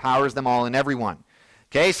God who empowers them all and everyone.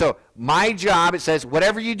 Okay, so my job, it says,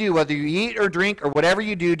 whatever you do, whether you eat or drink or whatever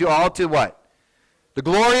you do all to what? The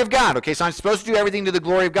glory of God. Okay, so I'm supposed to do everything to the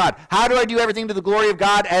glory of God. How do I do everything to the glory of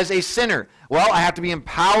God as a sinner? Well, I have to be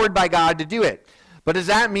empowered by God to do it. But does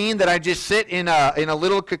that mean that I just sit in a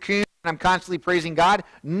little cocoon and I'm constantly praising God?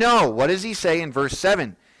 No. What does he say in verse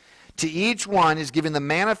 7? To each one is given the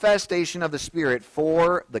manifestation of the Spirit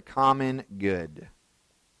for the common good.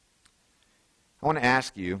 I want to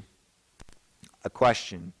ask you a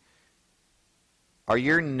question. Are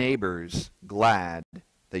your neighbors glad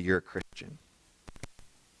that you're a Christian?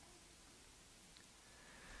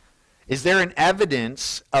 Is there an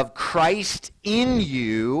evidence of Christ in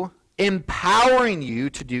you, empowering you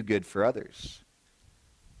to do good for others?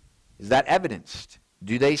 Is that evidenced?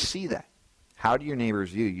 Do they see that? How do your neighbors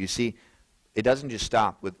view you? You see, it doesn't just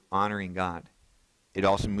stop with honoring God. It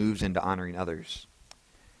also moves into honoring others.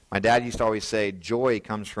 My dad used to always say, joy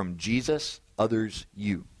comes from Jesus, others,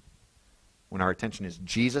 you. When our attention is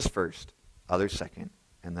Jesus first, others second,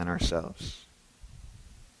 and then ourselves.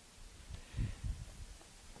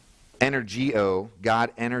 Energio,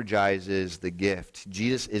 God energizes the gift.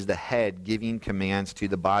 Jesus is the head giving commands to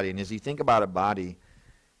the body. And as you think about a body,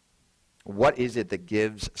 what is it that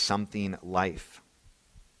gives something life?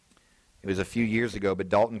 It was a few years ago, but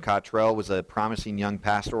Dalton Cottrell was a promising young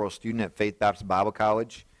pastoral student at Faith Baptist Bible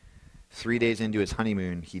College. 3 days into his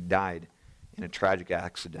honeymoon, he died in a tragic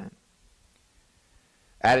accident.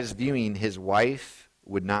 At his viewing, his wife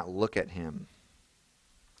would not look at him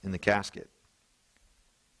in the casket.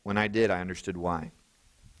 When I did, I understood why.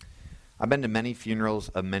 I've been to many funerals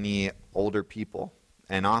of many older people,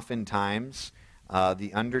 and oftentimes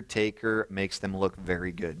the undertaker makes them look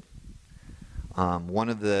very good. One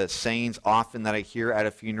of the sayings often that I hear at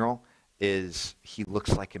a funeral is, he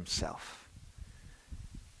looks like himself.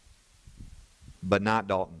 But not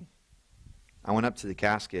Dalton. I went up to the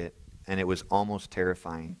casket, and it was almost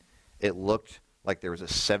terrifying. It looked like there was a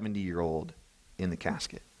 70-year-old in the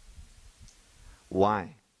casket.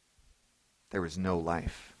 Why? There was no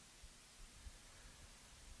life.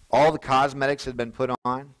 All the cosmetics had been put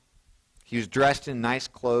on. He was dressed in nice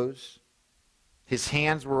clothes. His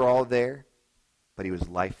hands were all there, but he was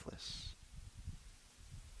lifeless.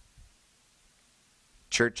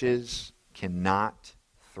 Churches cannot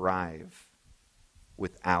thrive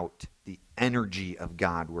without the energy of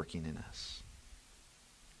God working in us.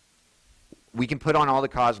 We can put on all the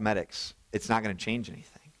cosmetics. It's not going to change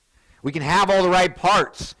anything. We can have all the right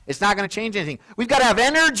parts. It's not going to change anything. We've got to have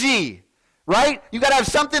energy, right? You've got to have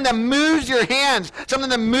something that moves your hands, something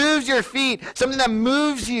that moves your feet, something that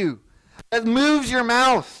moves you, that moves your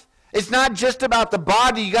mouth. It's not just about the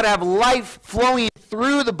body. You've got to have life flowing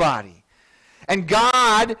through the body. And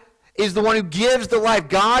God is the one who gives the life.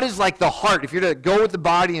 God is like the heart. If you're to go with the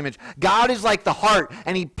body image, God is like the heart,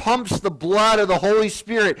 and he pumps the blood of the Holy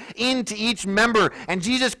Spirit into each member. And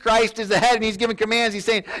Jesus Christ is the head, and he's giving commands. He's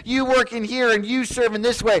saying, you work in here, and you serve in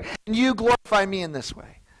this way, and you glorify me in this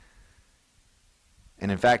way. And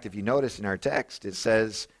in fact, if you notice in our text, it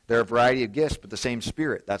says there are a variety of gifts, but the same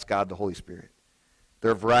Spirit. That's God the Holy Spirit. There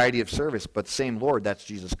are a variety of service, but the same Lord. That's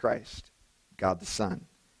Jesus Christ, God the Son.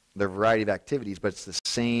 There are a variety of activities, but it's the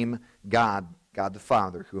same God, God the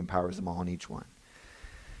Father, who empowers them all in each one.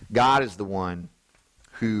 God is the one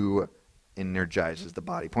who energizes the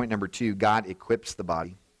body. Point number 2, God equips the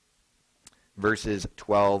body. Verses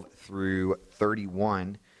 12 through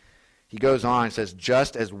 31. He goes on and says,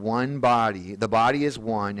 just as one body, the body is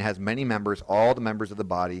one, it has many members, all the members of the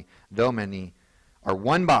body, though many, are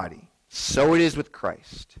one body, so it is with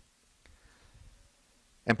Christ.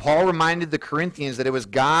 And Paul reminded the Corinthians that it was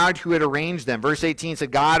God who had arranged them. Verse 18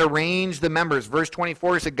 said God arranged the members. Verse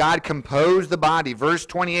 24 said God composed the body. Verse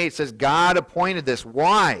 28 says God appointed this.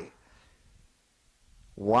 Why?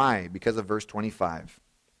 Why? Because of verse 25.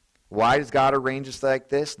 Why does God arrange us like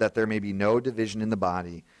this? That there may be no division in the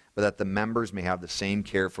body, but that the members may have the same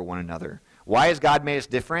care for one another. Why has God made us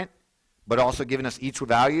different, but also given us each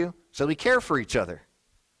value? So we care for each other.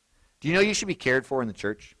 Do you know you should be cared for in the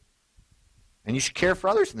church? And you should care for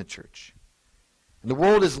others in the church. And the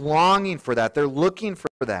world is longing for that. They're looking for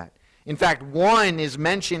that. In fact, one is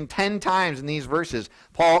mentioned 10 times in these verses.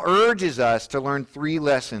 Paul urges us to learn 3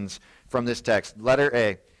 lessons from this text. Letter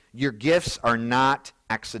A, your gifts are not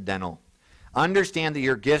accidental. Understand that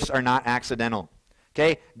your gifts are not accidental.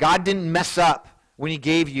 Okay? God didn't mess up when he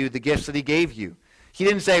gave you the gifts that he gave you. He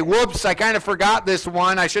didn't say, whoops, I kind of forgot this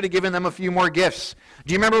one. I should have given them a few more gifts.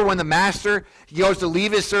 Do you remember when the master, he goes to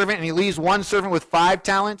leave his servant and he leaves one servant with 5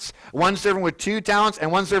 talents, one servant with 2 talents,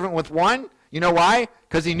 and one servant with 1? You know why?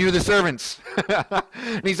 Because he knew the servants.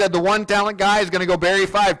 And he said, the 1 talent guy is going to go bury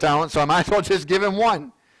 5 talents, so I might as well just give him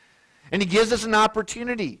 1. And he gives us an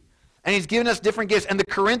opportunity. And he's given us different gifts. And the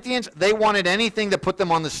Corinthians, they wanted anything that put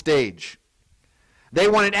them on the stage. They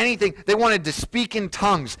wanted anything. They wanted to speak in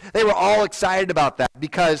tongues. They were all excited about that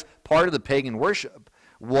because part of the pagan worship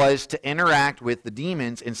was to interact with the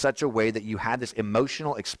demons in such a way that you had this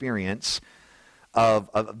emotional experience of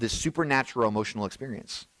this supernatural emotional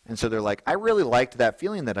experience. And so they're like, I really liked that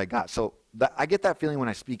feeling that I got. So I get that feeling when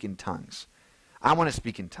I speak in tongues. I want to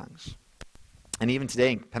speak in tongues. And even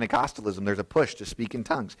today in Pentecostalism, there's a push to speak in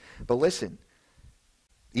tongues. But listen,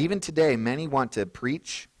 even today, many want to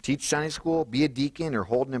preach, teach Sunday school, be a deacon, or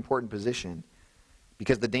hold an important position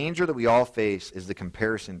because the danger that we all face is the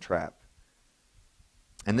comparison trap.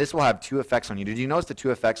 And this will have 2 effects on you. Did you notice the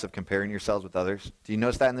 2 effects of comparing yourselves with others? Do you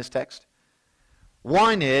notice that in this text?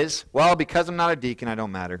 One is, well, because I'm not a deacon, I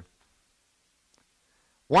don't matter.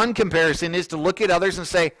 One comparison is to look at others and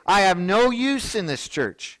say, I have no use in this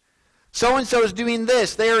church. So-and-so is doing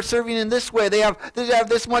this. They are serving in this way. They have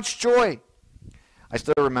this much joy. I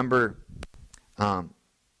still remember,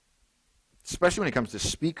 especially when it comes to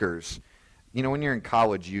speakers, you know, when you're in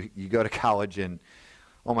college, you go to college and,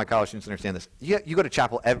 all my college students understand this. You go to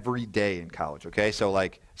chapel every day in college, okay? So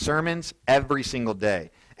like sermons every single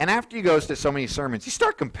day. And after you go to so many sermons, you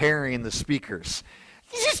start comparing the speakers.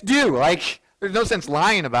 You just do. Like, there's no sense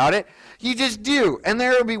lying about it. You just do. And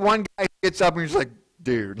there will be one guy who gets up and he's like,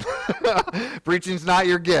 dude, preaching's not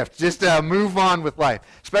your gift. Just move on with life,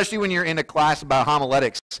 especially when you're in a class about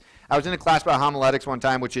homiletics. I was in a class about homiletics one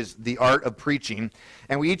time, which is the art of preaching,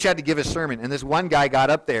 and we each had to give a sermon. And this one guy got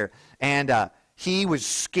up there, and he was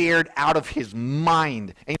scared out of his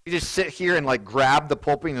mind. And he just sit here and like grab the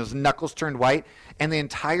pulpit, and his knuckles turned white. And the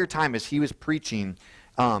entire time as he was preaching,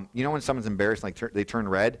 you know when someone's embarrassed, like they turn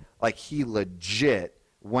red? Like he legit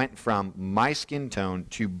went from my skin tone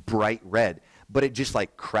to bright red. But it just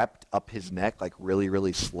like crept up his neck like really,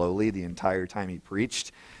 really slowly the entire time he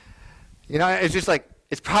preached. You know, it's just like,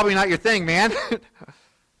 it's probably not your thing, man.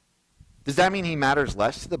 Does that mean he matters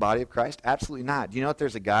less to the body of Christ? Absolutely not. Do you know that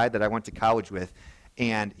there's a guy that I went to college with,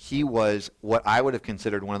 and he was what I would have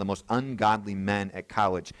considered one of the most ungodly men at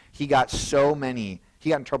college. He got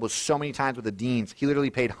in trouble so many times with the deans. He literally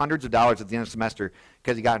paid hundreds of dollars at the end of the semester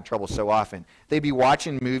because he got in trouble so often. They'd be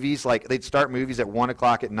watching movies, like they'd start movies at 1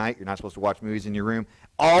 o'clock at night. You're not supposed to watch movies in your room.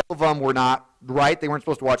 All of them were not right. They weren't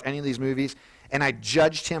supposed to watch any of these movies. And I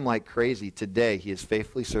judged him like crazy. Today, he is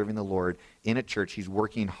faithfully serving the Lord in a church. He's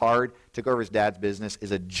working hard, took over his dad's business,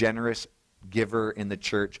 is a generous giver in the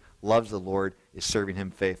church, loves the Lord, is serving him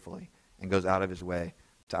faithfully, and goes out of his way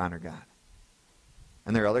to honor God.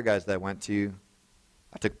 And there are other guys that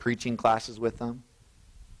I took preaching classes with them,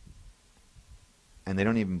 and they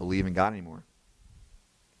don't even believe in God anymore.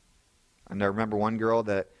 And I remember one girl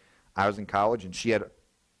that I was in college, and she had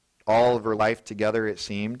all of her life together, it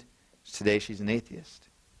seemed. Today she's an atheist.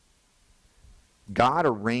 God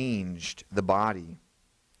arranged the body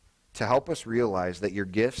to help us realize that your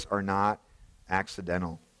gifts are not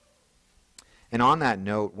accidental. And on that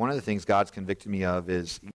note, one of the things God's convicted me of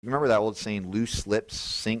is, you remember that old saying, loose lips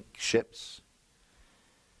sink ships?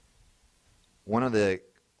 One of the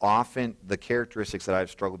characteristics that I've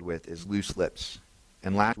struggled with is loose lips.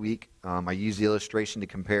 And last week, I used the illustration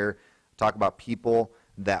to talk about people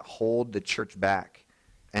that hold the church back.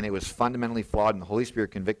 And it was fundamentally flawed, and the Holy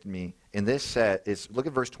Spirit convicted me. And this look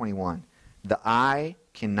at verse 21. The eye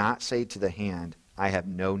cannot say to the hand, I have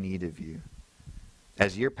no need of you.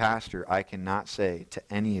 As your pastor, I cannot say to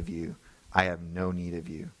any of you, I have no need of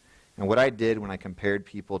you. And what I did when I compared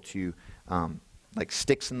people to like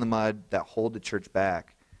sticks in the mud that hold the church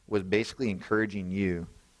back was basically encouraging you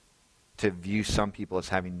to view some people as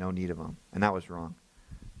having no need of them. And that was wrong.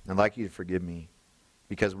 I'd like you to forgive me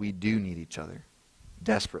because we do need each other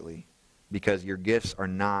desperately, because your gifts are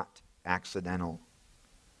not accidental.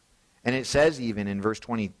 And it says even in verse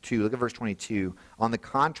 22, look at verse 22, on the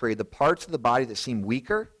contrary, the parts of the body that seem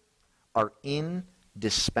weaker are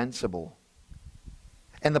indispensable.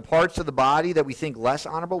 And the parts of the body that we think less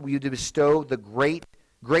honorable, we bestow the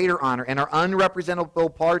greater honor. And our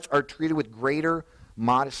unrepresentable parts are treated with greater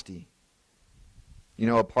modesty. You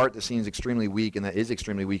know, a part that seems extremely weak and that is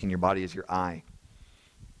extremely weak in your body is your eye.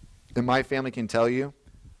 And my family can tell you,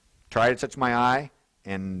 try to touch my eye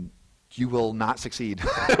and you will not succeed.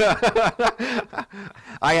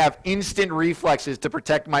 I have instant reflexes to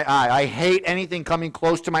protect my eye. I hate anything coming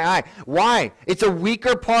close to my eye. Why? It's a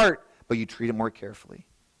weaker part, but you treat it more carefully.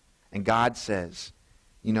 And God says,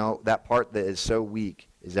 you know, that part that is so weak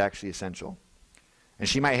is actually essential. And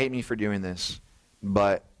she might hate me for doing this,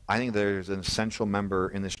 but I think there's an essential member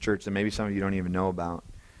in this church that maybe some of you don't even know about,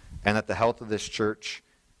 and that the health of this church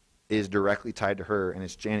is directly tied to her, and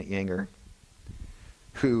it's Janet Yanger,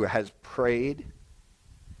 who has prayed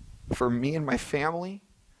for me and my family.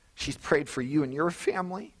 She's prayed for you and your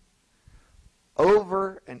family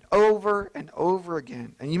over and over and over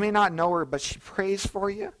again. And you may not know her, but she prays for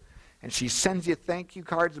you, and she sends you thank you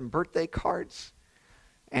cards and birthday cards,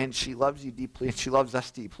 and she loves you deeply, and she loves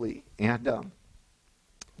us deeply. And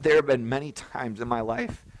there have been many times in my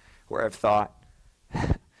life where I've thought,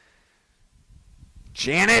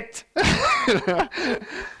 Janet,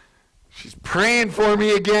 she's praying for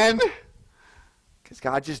me again, because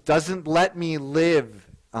God just doesn't let me live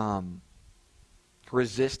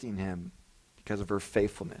resisting him because of her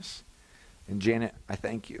faithfulness. And Janet, I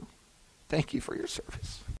thank you. Thank you for your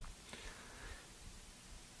service.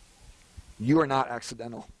 You are not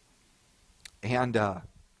accidental. And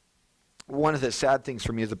one of the sad things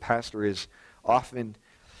for me as a pastor is often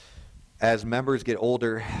as members get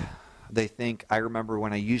older, they think, I remember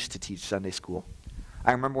when I used to teach Sunday school.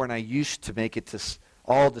 I remember when I used to make it to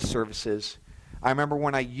all the services. I remember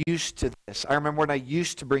when I used to this. I remember when I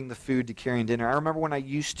used to bring the food to carrying dinner. I remember when I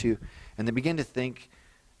used to. And they begin to think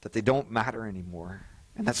that they don't matter anymore.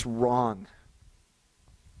 And that's wrong.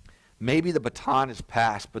 Maybe the baton is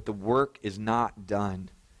passed, but the work is not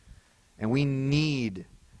done. And we need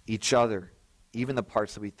each other, even the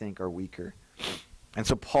parts that we think are weaker. And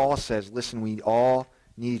so Paul says, listen, we all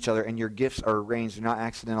need each other, and your gifts are arranged, they're not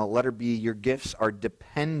accidental. Letter B, your gifts are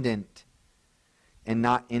dependent and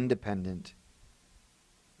not independent.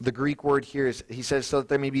 The Greek word here is, he says, so that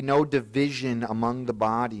there may be no division among the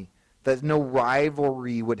body, that no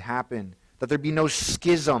rivalry would happen, that there be no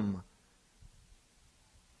schism.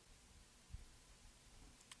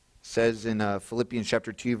 It says in Philippians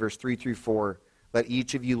chapter 2, verse 3 through 4, let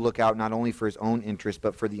each of you look out not only for his own interest,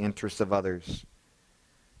 but for the interests of others.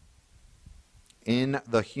 In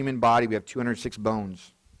the human body, we have 206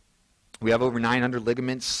 bones. We have over 900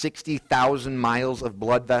 ligaments, 60,000 miles of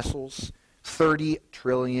blood vessels, 30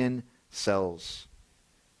 trillion cells.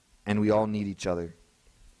 And we all need each other.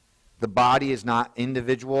 The body is not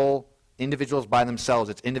individuals by themselves.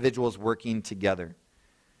 It's individuals working together.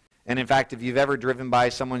 And in fact, if you've ever driven by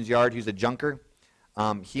someone's yard who's a junker,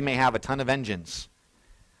 he may have a ton of engines.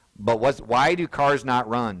 But why do cars not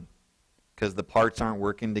run? Because the parts aren't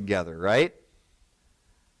working together, right?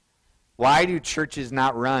 Why do churches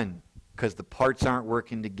not run? Because the parts aren't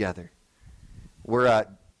working together.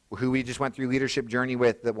 Who we just went through leadership journey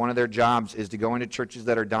with, that one of their jobs is to go into churches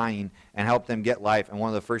that are dying and help them get life. And one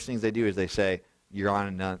of the first things they do is they say, you're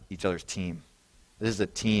on each other's team. This is a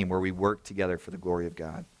team where we work together for the glory of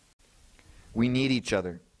God. We need each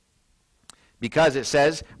other. Because it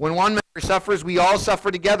says, when one member suffers, we all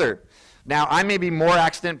suffer together. Now, I may be more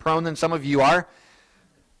accident prone than some of you are.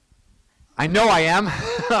 I know I am.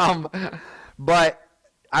 But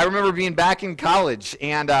I remember being back in college,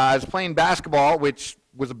 and I was playing basketball, which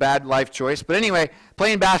was a bad life choice. But anyway,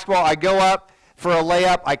 playing basketball, I go up for a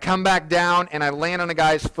layup, I come back down, and I land on a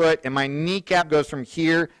guy's foot, and my kneecap goes from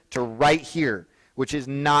here to right here, which is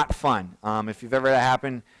not fun. If you've ever had it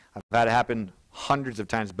happen, I've had it happen hundreds of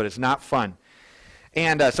times, but it's not fun.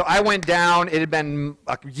 And so I went down. It had been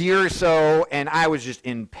a year or so, and I was just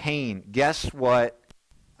in pain. Guess what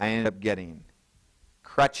I ended up getting?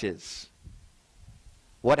 Crutches.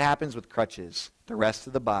 What happens with crutches? The rest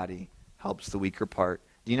of the body helps the weaker part.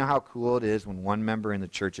 Do you know how cool it is when one member in the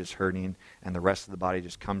church is hurting and the rest of the body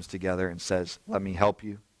just comes together and says, let me help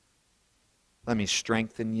you. Let me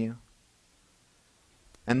strengthen you.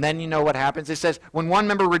 And then you know what happens? It says, when one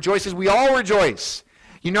member rejoices, we all rejoice.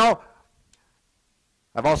 You know,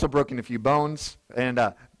 I've also broken a few bones, and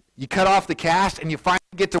you cut off the cast, and you finally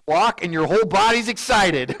get to walk, and your whole body's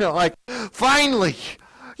excited. Like, finally,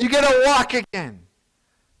 you get to walk again.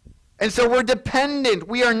 And so we're dependent.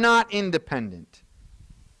 We are not independent.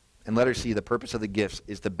 And letter C, the purpose of the gifts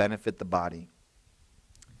is to benefit the body.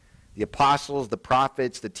 The apostles, the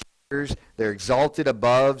prophets, the teachers, they're exalted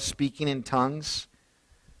above speaking in tongues.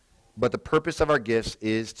 But the purpose of our gifts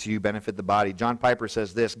is to benefit the body. John Piper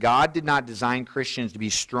says this, God did not design Christians to be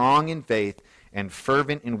strong in faith and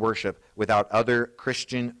fervent in worship without other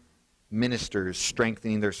Christian ministers,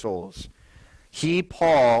 strengthening their souls. He,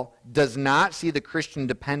 Paul, does not see the Christian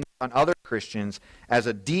dependence on other Christians as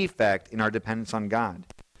a defect in our dependence on God.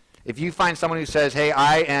 If you find someone who says, hey,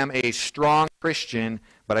 I am a strong Christian,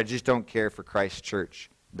 but I just don't care for Christ's church,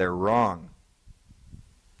 they're wrong.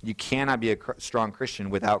 You cannot be a strong Christian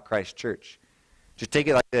without Christ's church. Just take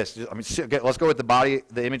it like this. Let's go with the body,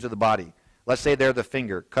 the image of the body. Let's say they're the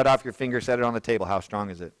finger. Cut off your finger, set it on the table. How strong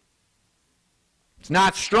is it? It's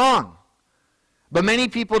not strong. But many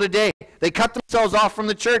people today, they cut themselves off from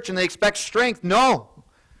the church and they expect strength. No.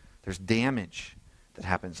 There's damage that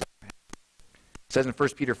happens. It says in 1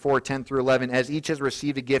 Peter 4:10 through 11, as each has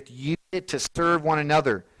received a gift, use it to serve one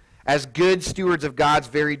another as good stewards of God's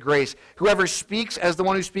varied grace. Whoever speaks as the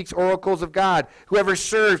one who speaks oracles of God. Whoever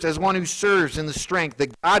serves as one who serves in the strength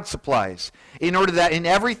that God supplies, in order that in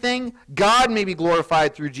everything God may be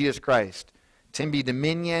glorified through Jesus Christ. To him be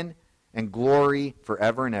dominion and glory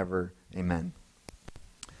forever and ever. Amen.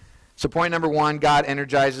 So point number 1, God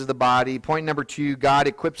energizes the body. Point number 2, God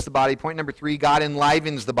equips the body. Point number 3, God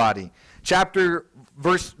enlivens the body.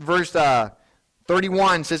 Verse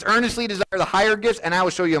 31 says, earnestly desire the higher gifts, and I will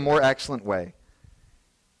show you a more excellent way.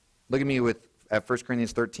 Look at me at 1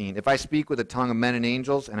 Corinthians 13. If I speak with the tongue of men and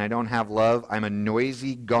angels, and I don't have love, I'm a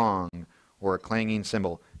noisy gong or a clanging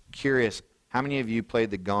cymbal. Curious, how many of you played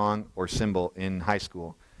the gong or cymbal in high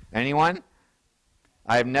school? Anyone?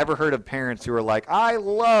 I have never heard of parents who are like, I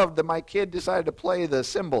love that my kid decided to play the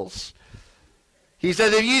cymbals. He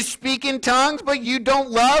says, if you speak in tongues but you don't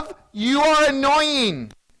love, you are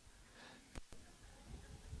annoying.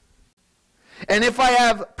 And if I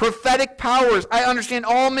have prophetic powers, I understand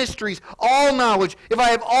all mysteries, all knowledge. If I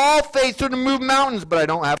have all faith so to move mountains, but I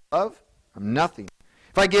don't have love, I'm nothing.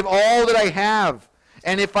 If I give all that I have,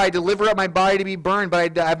 and if I deliver up my body to be burned,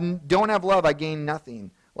 but I don't have love, I gain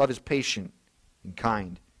nothing. Love is patient and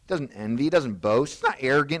kind. It doesn't envy. It doesn't boast. It's not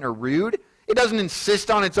arrogant or rude. It doesn't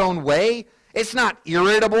insist on its own way. It's not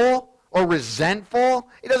irritable or resentful.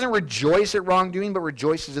 It doesn't rejoice at wrongdoing, but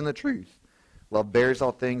rejoices in the truth. Love bears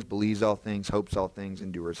all things, believes all things, hopes all things,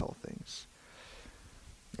 endures all things.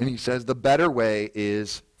 And he says the better way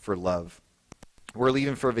is for love. We're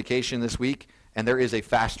leaving for vacation this week, and there is a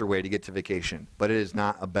faster way to get to vacation, but it is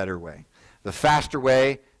not a better way. The faster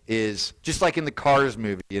way is just like in the Cars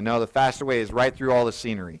movie, the faster way is right through all the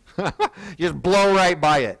scenery. You just blow right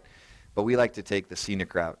by it. But we like to take the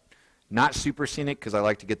scenic route. Not super scenic because I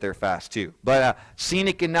like to get there fast too. But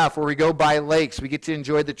scenic enough where we go by lakes, we get to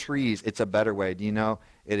enjoy the trees. It's a better way. Do you know?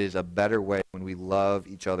 It is a better way when we love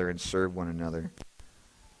each other and serve one another.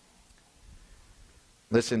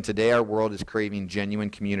 Listen, today our world is craving genuine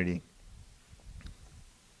community.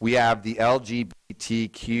 We have the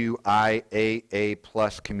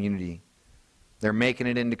LGBTQIAA+ community. They're making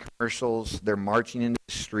it into commercials. They're marching into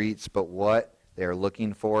the streets. But what they are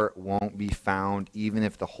looking for won't be found even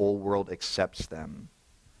if the whole world accepts them.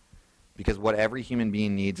 Because what every human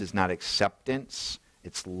being needs is not acceptance,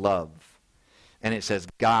 it's love. And it says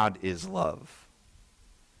God is love.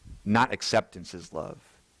 Not acceptance is love.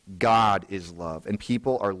 God is love. And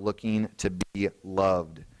people are looking to be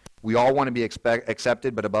loved. We all want to be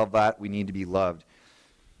accepted, but above that, we need to be loved.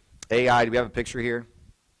 AI, do we have a picture here?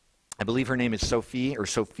 I believe her name is Sophie or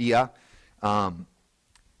Sophia.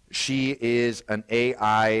 She is an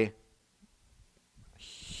AI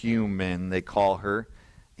human, they call her.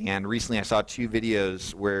 And recently I saw 2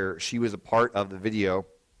 videos where she was a part of the video.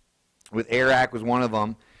 With Eric was one of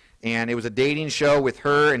them. And it was a dating show with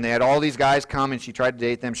her, and they had all these guys come, and she tried to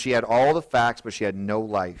date them. She had all the facts, but she had no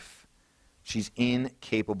life. She's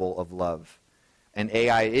incapable of love. And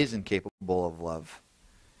AI is incapable of love.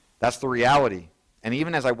 That's the reality. And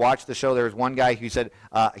even as I watched the show, there was one guy who said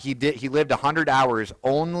he lived 100 hours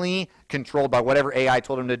only controlled by whatever AI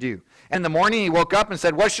told him to do. And in the morning, he woke up and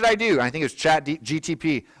said, what should I do? And I think it was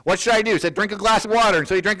GTP. What should I do? He said, drink a glass of water. And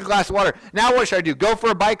so he drank a glass of water. Now what should I do? Go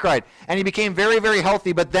for a bike ride. And he became very, very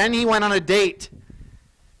healthy. But then he went on a date.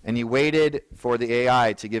 And he waited for the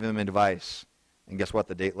AI to give him advice. And guess what?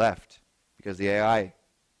 The date left. Because the AI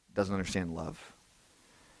doesn't understand love.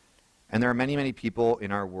 And there are many, many people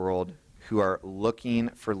in our world who are looking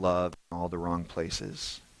for love in all the wrong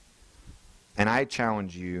places. And I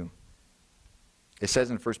challenge you, it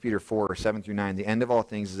says in 1 Peter 4:7-9, the end of all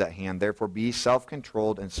things is at hand. Therefore be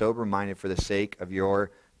self-controlled and sober-minded for the sake of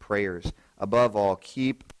your prayers. Above all,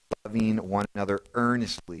 keep loving one another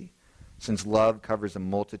earnestly, since love covers a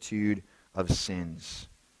multitude of sins.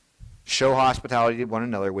 Show hospitality to one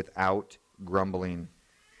another without grumbling.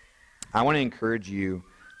 I want to encourage you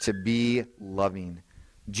to be loving.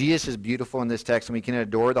 Jesus is beautiful in this text, and we can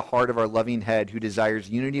adore the heart of our loving head who desires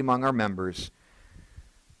unity among our members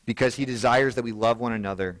because he desires that we love one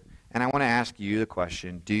another. And I want to ask you the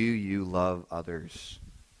question, do you love others?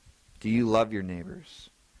 Do you love your neighbors?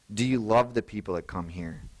 Do you love the people that come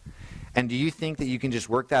here? And do you think that you can just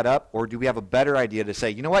work that up, or do we have a better idea to say,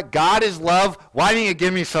 you know what, God is love, why don't you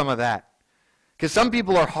give me some of that? Because some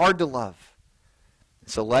people are hard to love.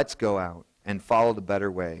 So let's go out and follow the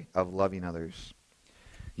better way of loving others.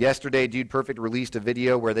 Yesterday, Dude Perfect released a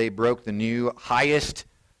video where they broke the new highest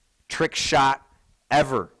trick shot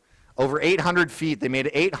ever. Over 800 feet, they made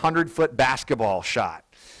an 800-foot basketball shot,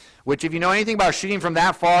 which if you know anything about shooting from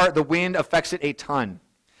that far, the wind affects it a ton.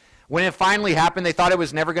 When it finally happened, they thought it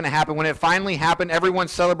was never going to happen. When it finally happened, everyone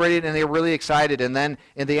celebrated and they were really excited. And then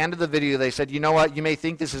at the end of the video, they said, you know what, you may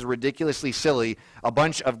think this is ridiculously silly. A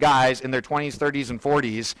bunch of guys in their 20s, 30s, and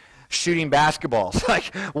 40s shooting basketballs.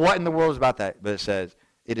 Like, what in the world is about that? But it says,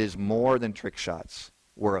 it is more than trick shots.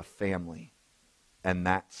 We're a family. And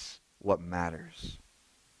that's what matters.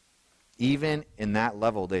 Even in that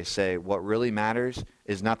level, they say what really matters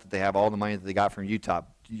is not that they have all the money that they got from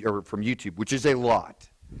YouTube, which is a lot.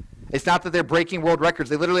 It's not that they're breaking world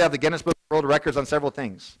records. They literally have the Guinness Book of World Records on several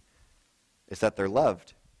things. It's that they're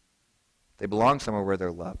loved. They belong somewhere where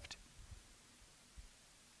they're loved.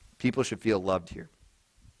 People should feel loved here.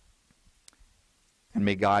 And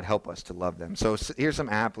may God help us to love them. So here's some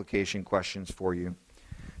application questions for you.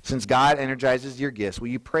 Since God energizes your gifts, will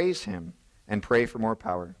you praise him and pray for more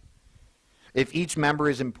power? If each member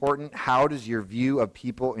is important, how does your view of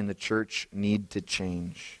people in the church need to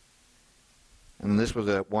change? And this was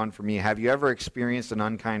a one for me. Have you ever experienced an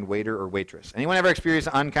unkind waiter or waitress? Anyone ever experienced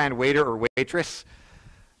an unkind waiter or waitress?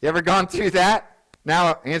 You ever gone through that?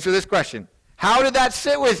 Now, answer this question. How did that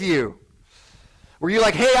sit with you? Were you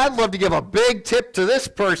like, hey, I'd love to give a big tip to this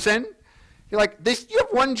person? You're like, you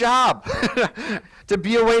have one job, to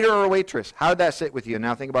be a waiter or a waitress. How did that sit with you?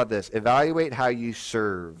 Now think about this. Evaluate how you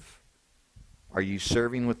serve. Are you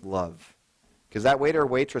serving with love? Because that waiter or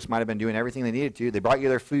waitress might have been doing everything they needed to. They brought you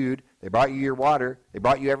their food. They brought you your water. They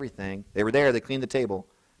brought you everything. They were there. They cleaned the table,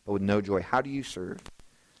 but with no joy. How do you serve?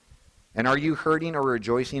 And are you hurting or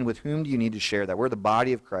rejoicing? With whom do you need to share that? We're the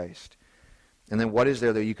body of Christ. And then what is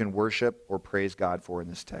there that you can worship or praise God for in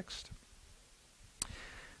this text?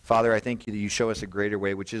 Father, I thank you that you show us a greater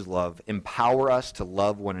way, which is love. Empower us to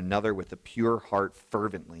love one another with a pure heart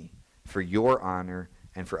fervently for your honor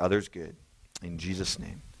and for others' good. In Jesus'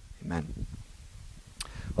 name, amen.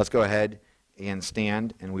 Let's go ahead and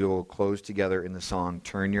stand, and we will close together in the song,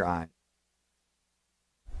 Turn Your Eye.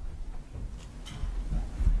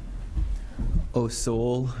 O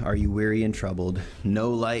soul, are you weary and troubled?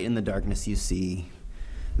 No light in the darkness you see.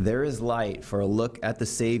 There is light for a look at the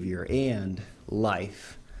Savior and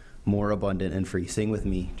life more abundant and free. Sing with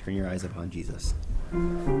me, turn your eyes upon Jesus.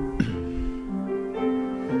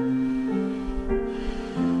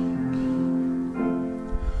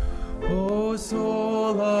 O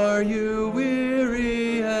soul, are you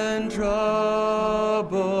weary and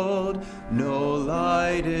troubled? No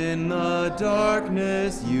light in the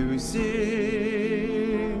darkness you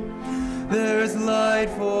see. There's light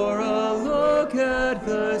for a look at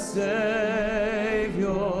the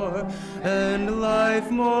Savior, and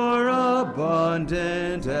life more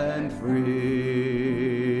abundant and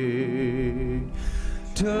free.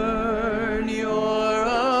 Turn your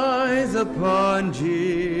eyes upon Jesus.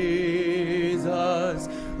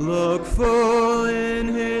 Look full in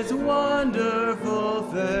his wonderful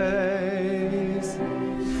face,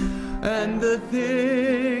 and the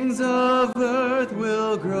things of earth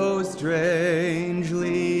will grow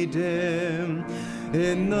strangely dim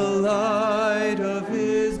in the light of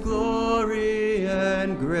his glory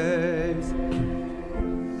and grace.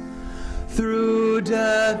 Through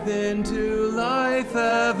death into life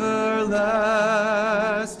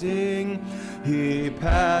everlasting, he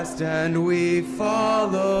passed and we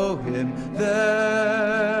follow him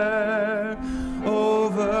there.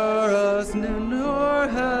 Over us nor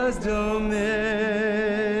has dominion,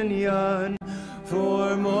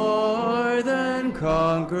 for more than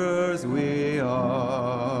conquerors we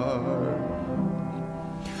are.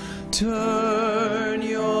 Turn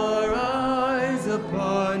your eyes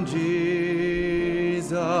upon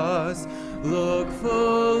Jesus. Look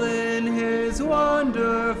full in his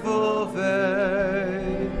wonderful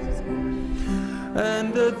face,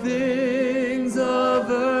 and the things of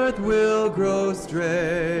earth will grow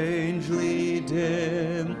strangely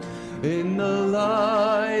dim in the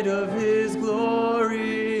light of his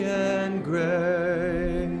glory and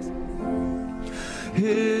grace.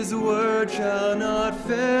 His word shall not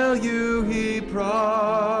fail you, he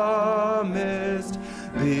promised.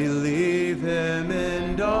 Believe him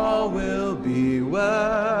and all will be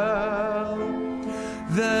well.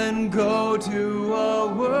 Then to a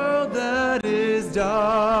world that is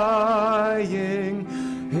dying,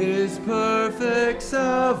 his perfect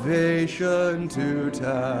salvation to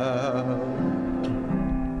tell.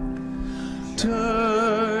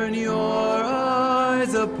 Turn your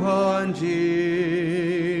eyes upon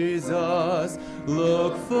Jesus,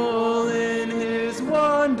 look full in his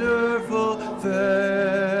wonderful face,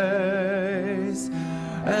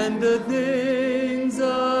 and the things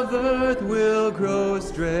of earth will grow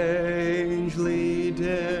strangely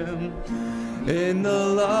dim in the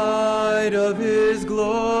light of his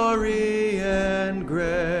glory and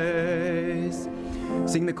grace.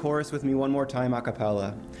 Sing the chorus with me one more time a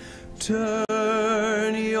cappella.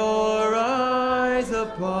 Turn your eyes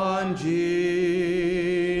upon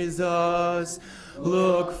Jesus,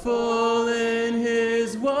 look full in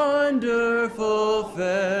his wonderful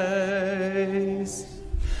face,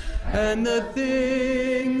 and the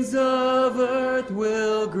things of earth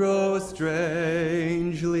will grow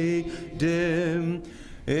strangely dim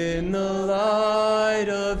in the light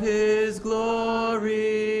of his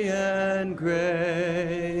glory and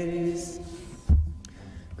grace.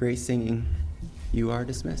 Great singing. You are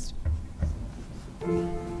dismissed.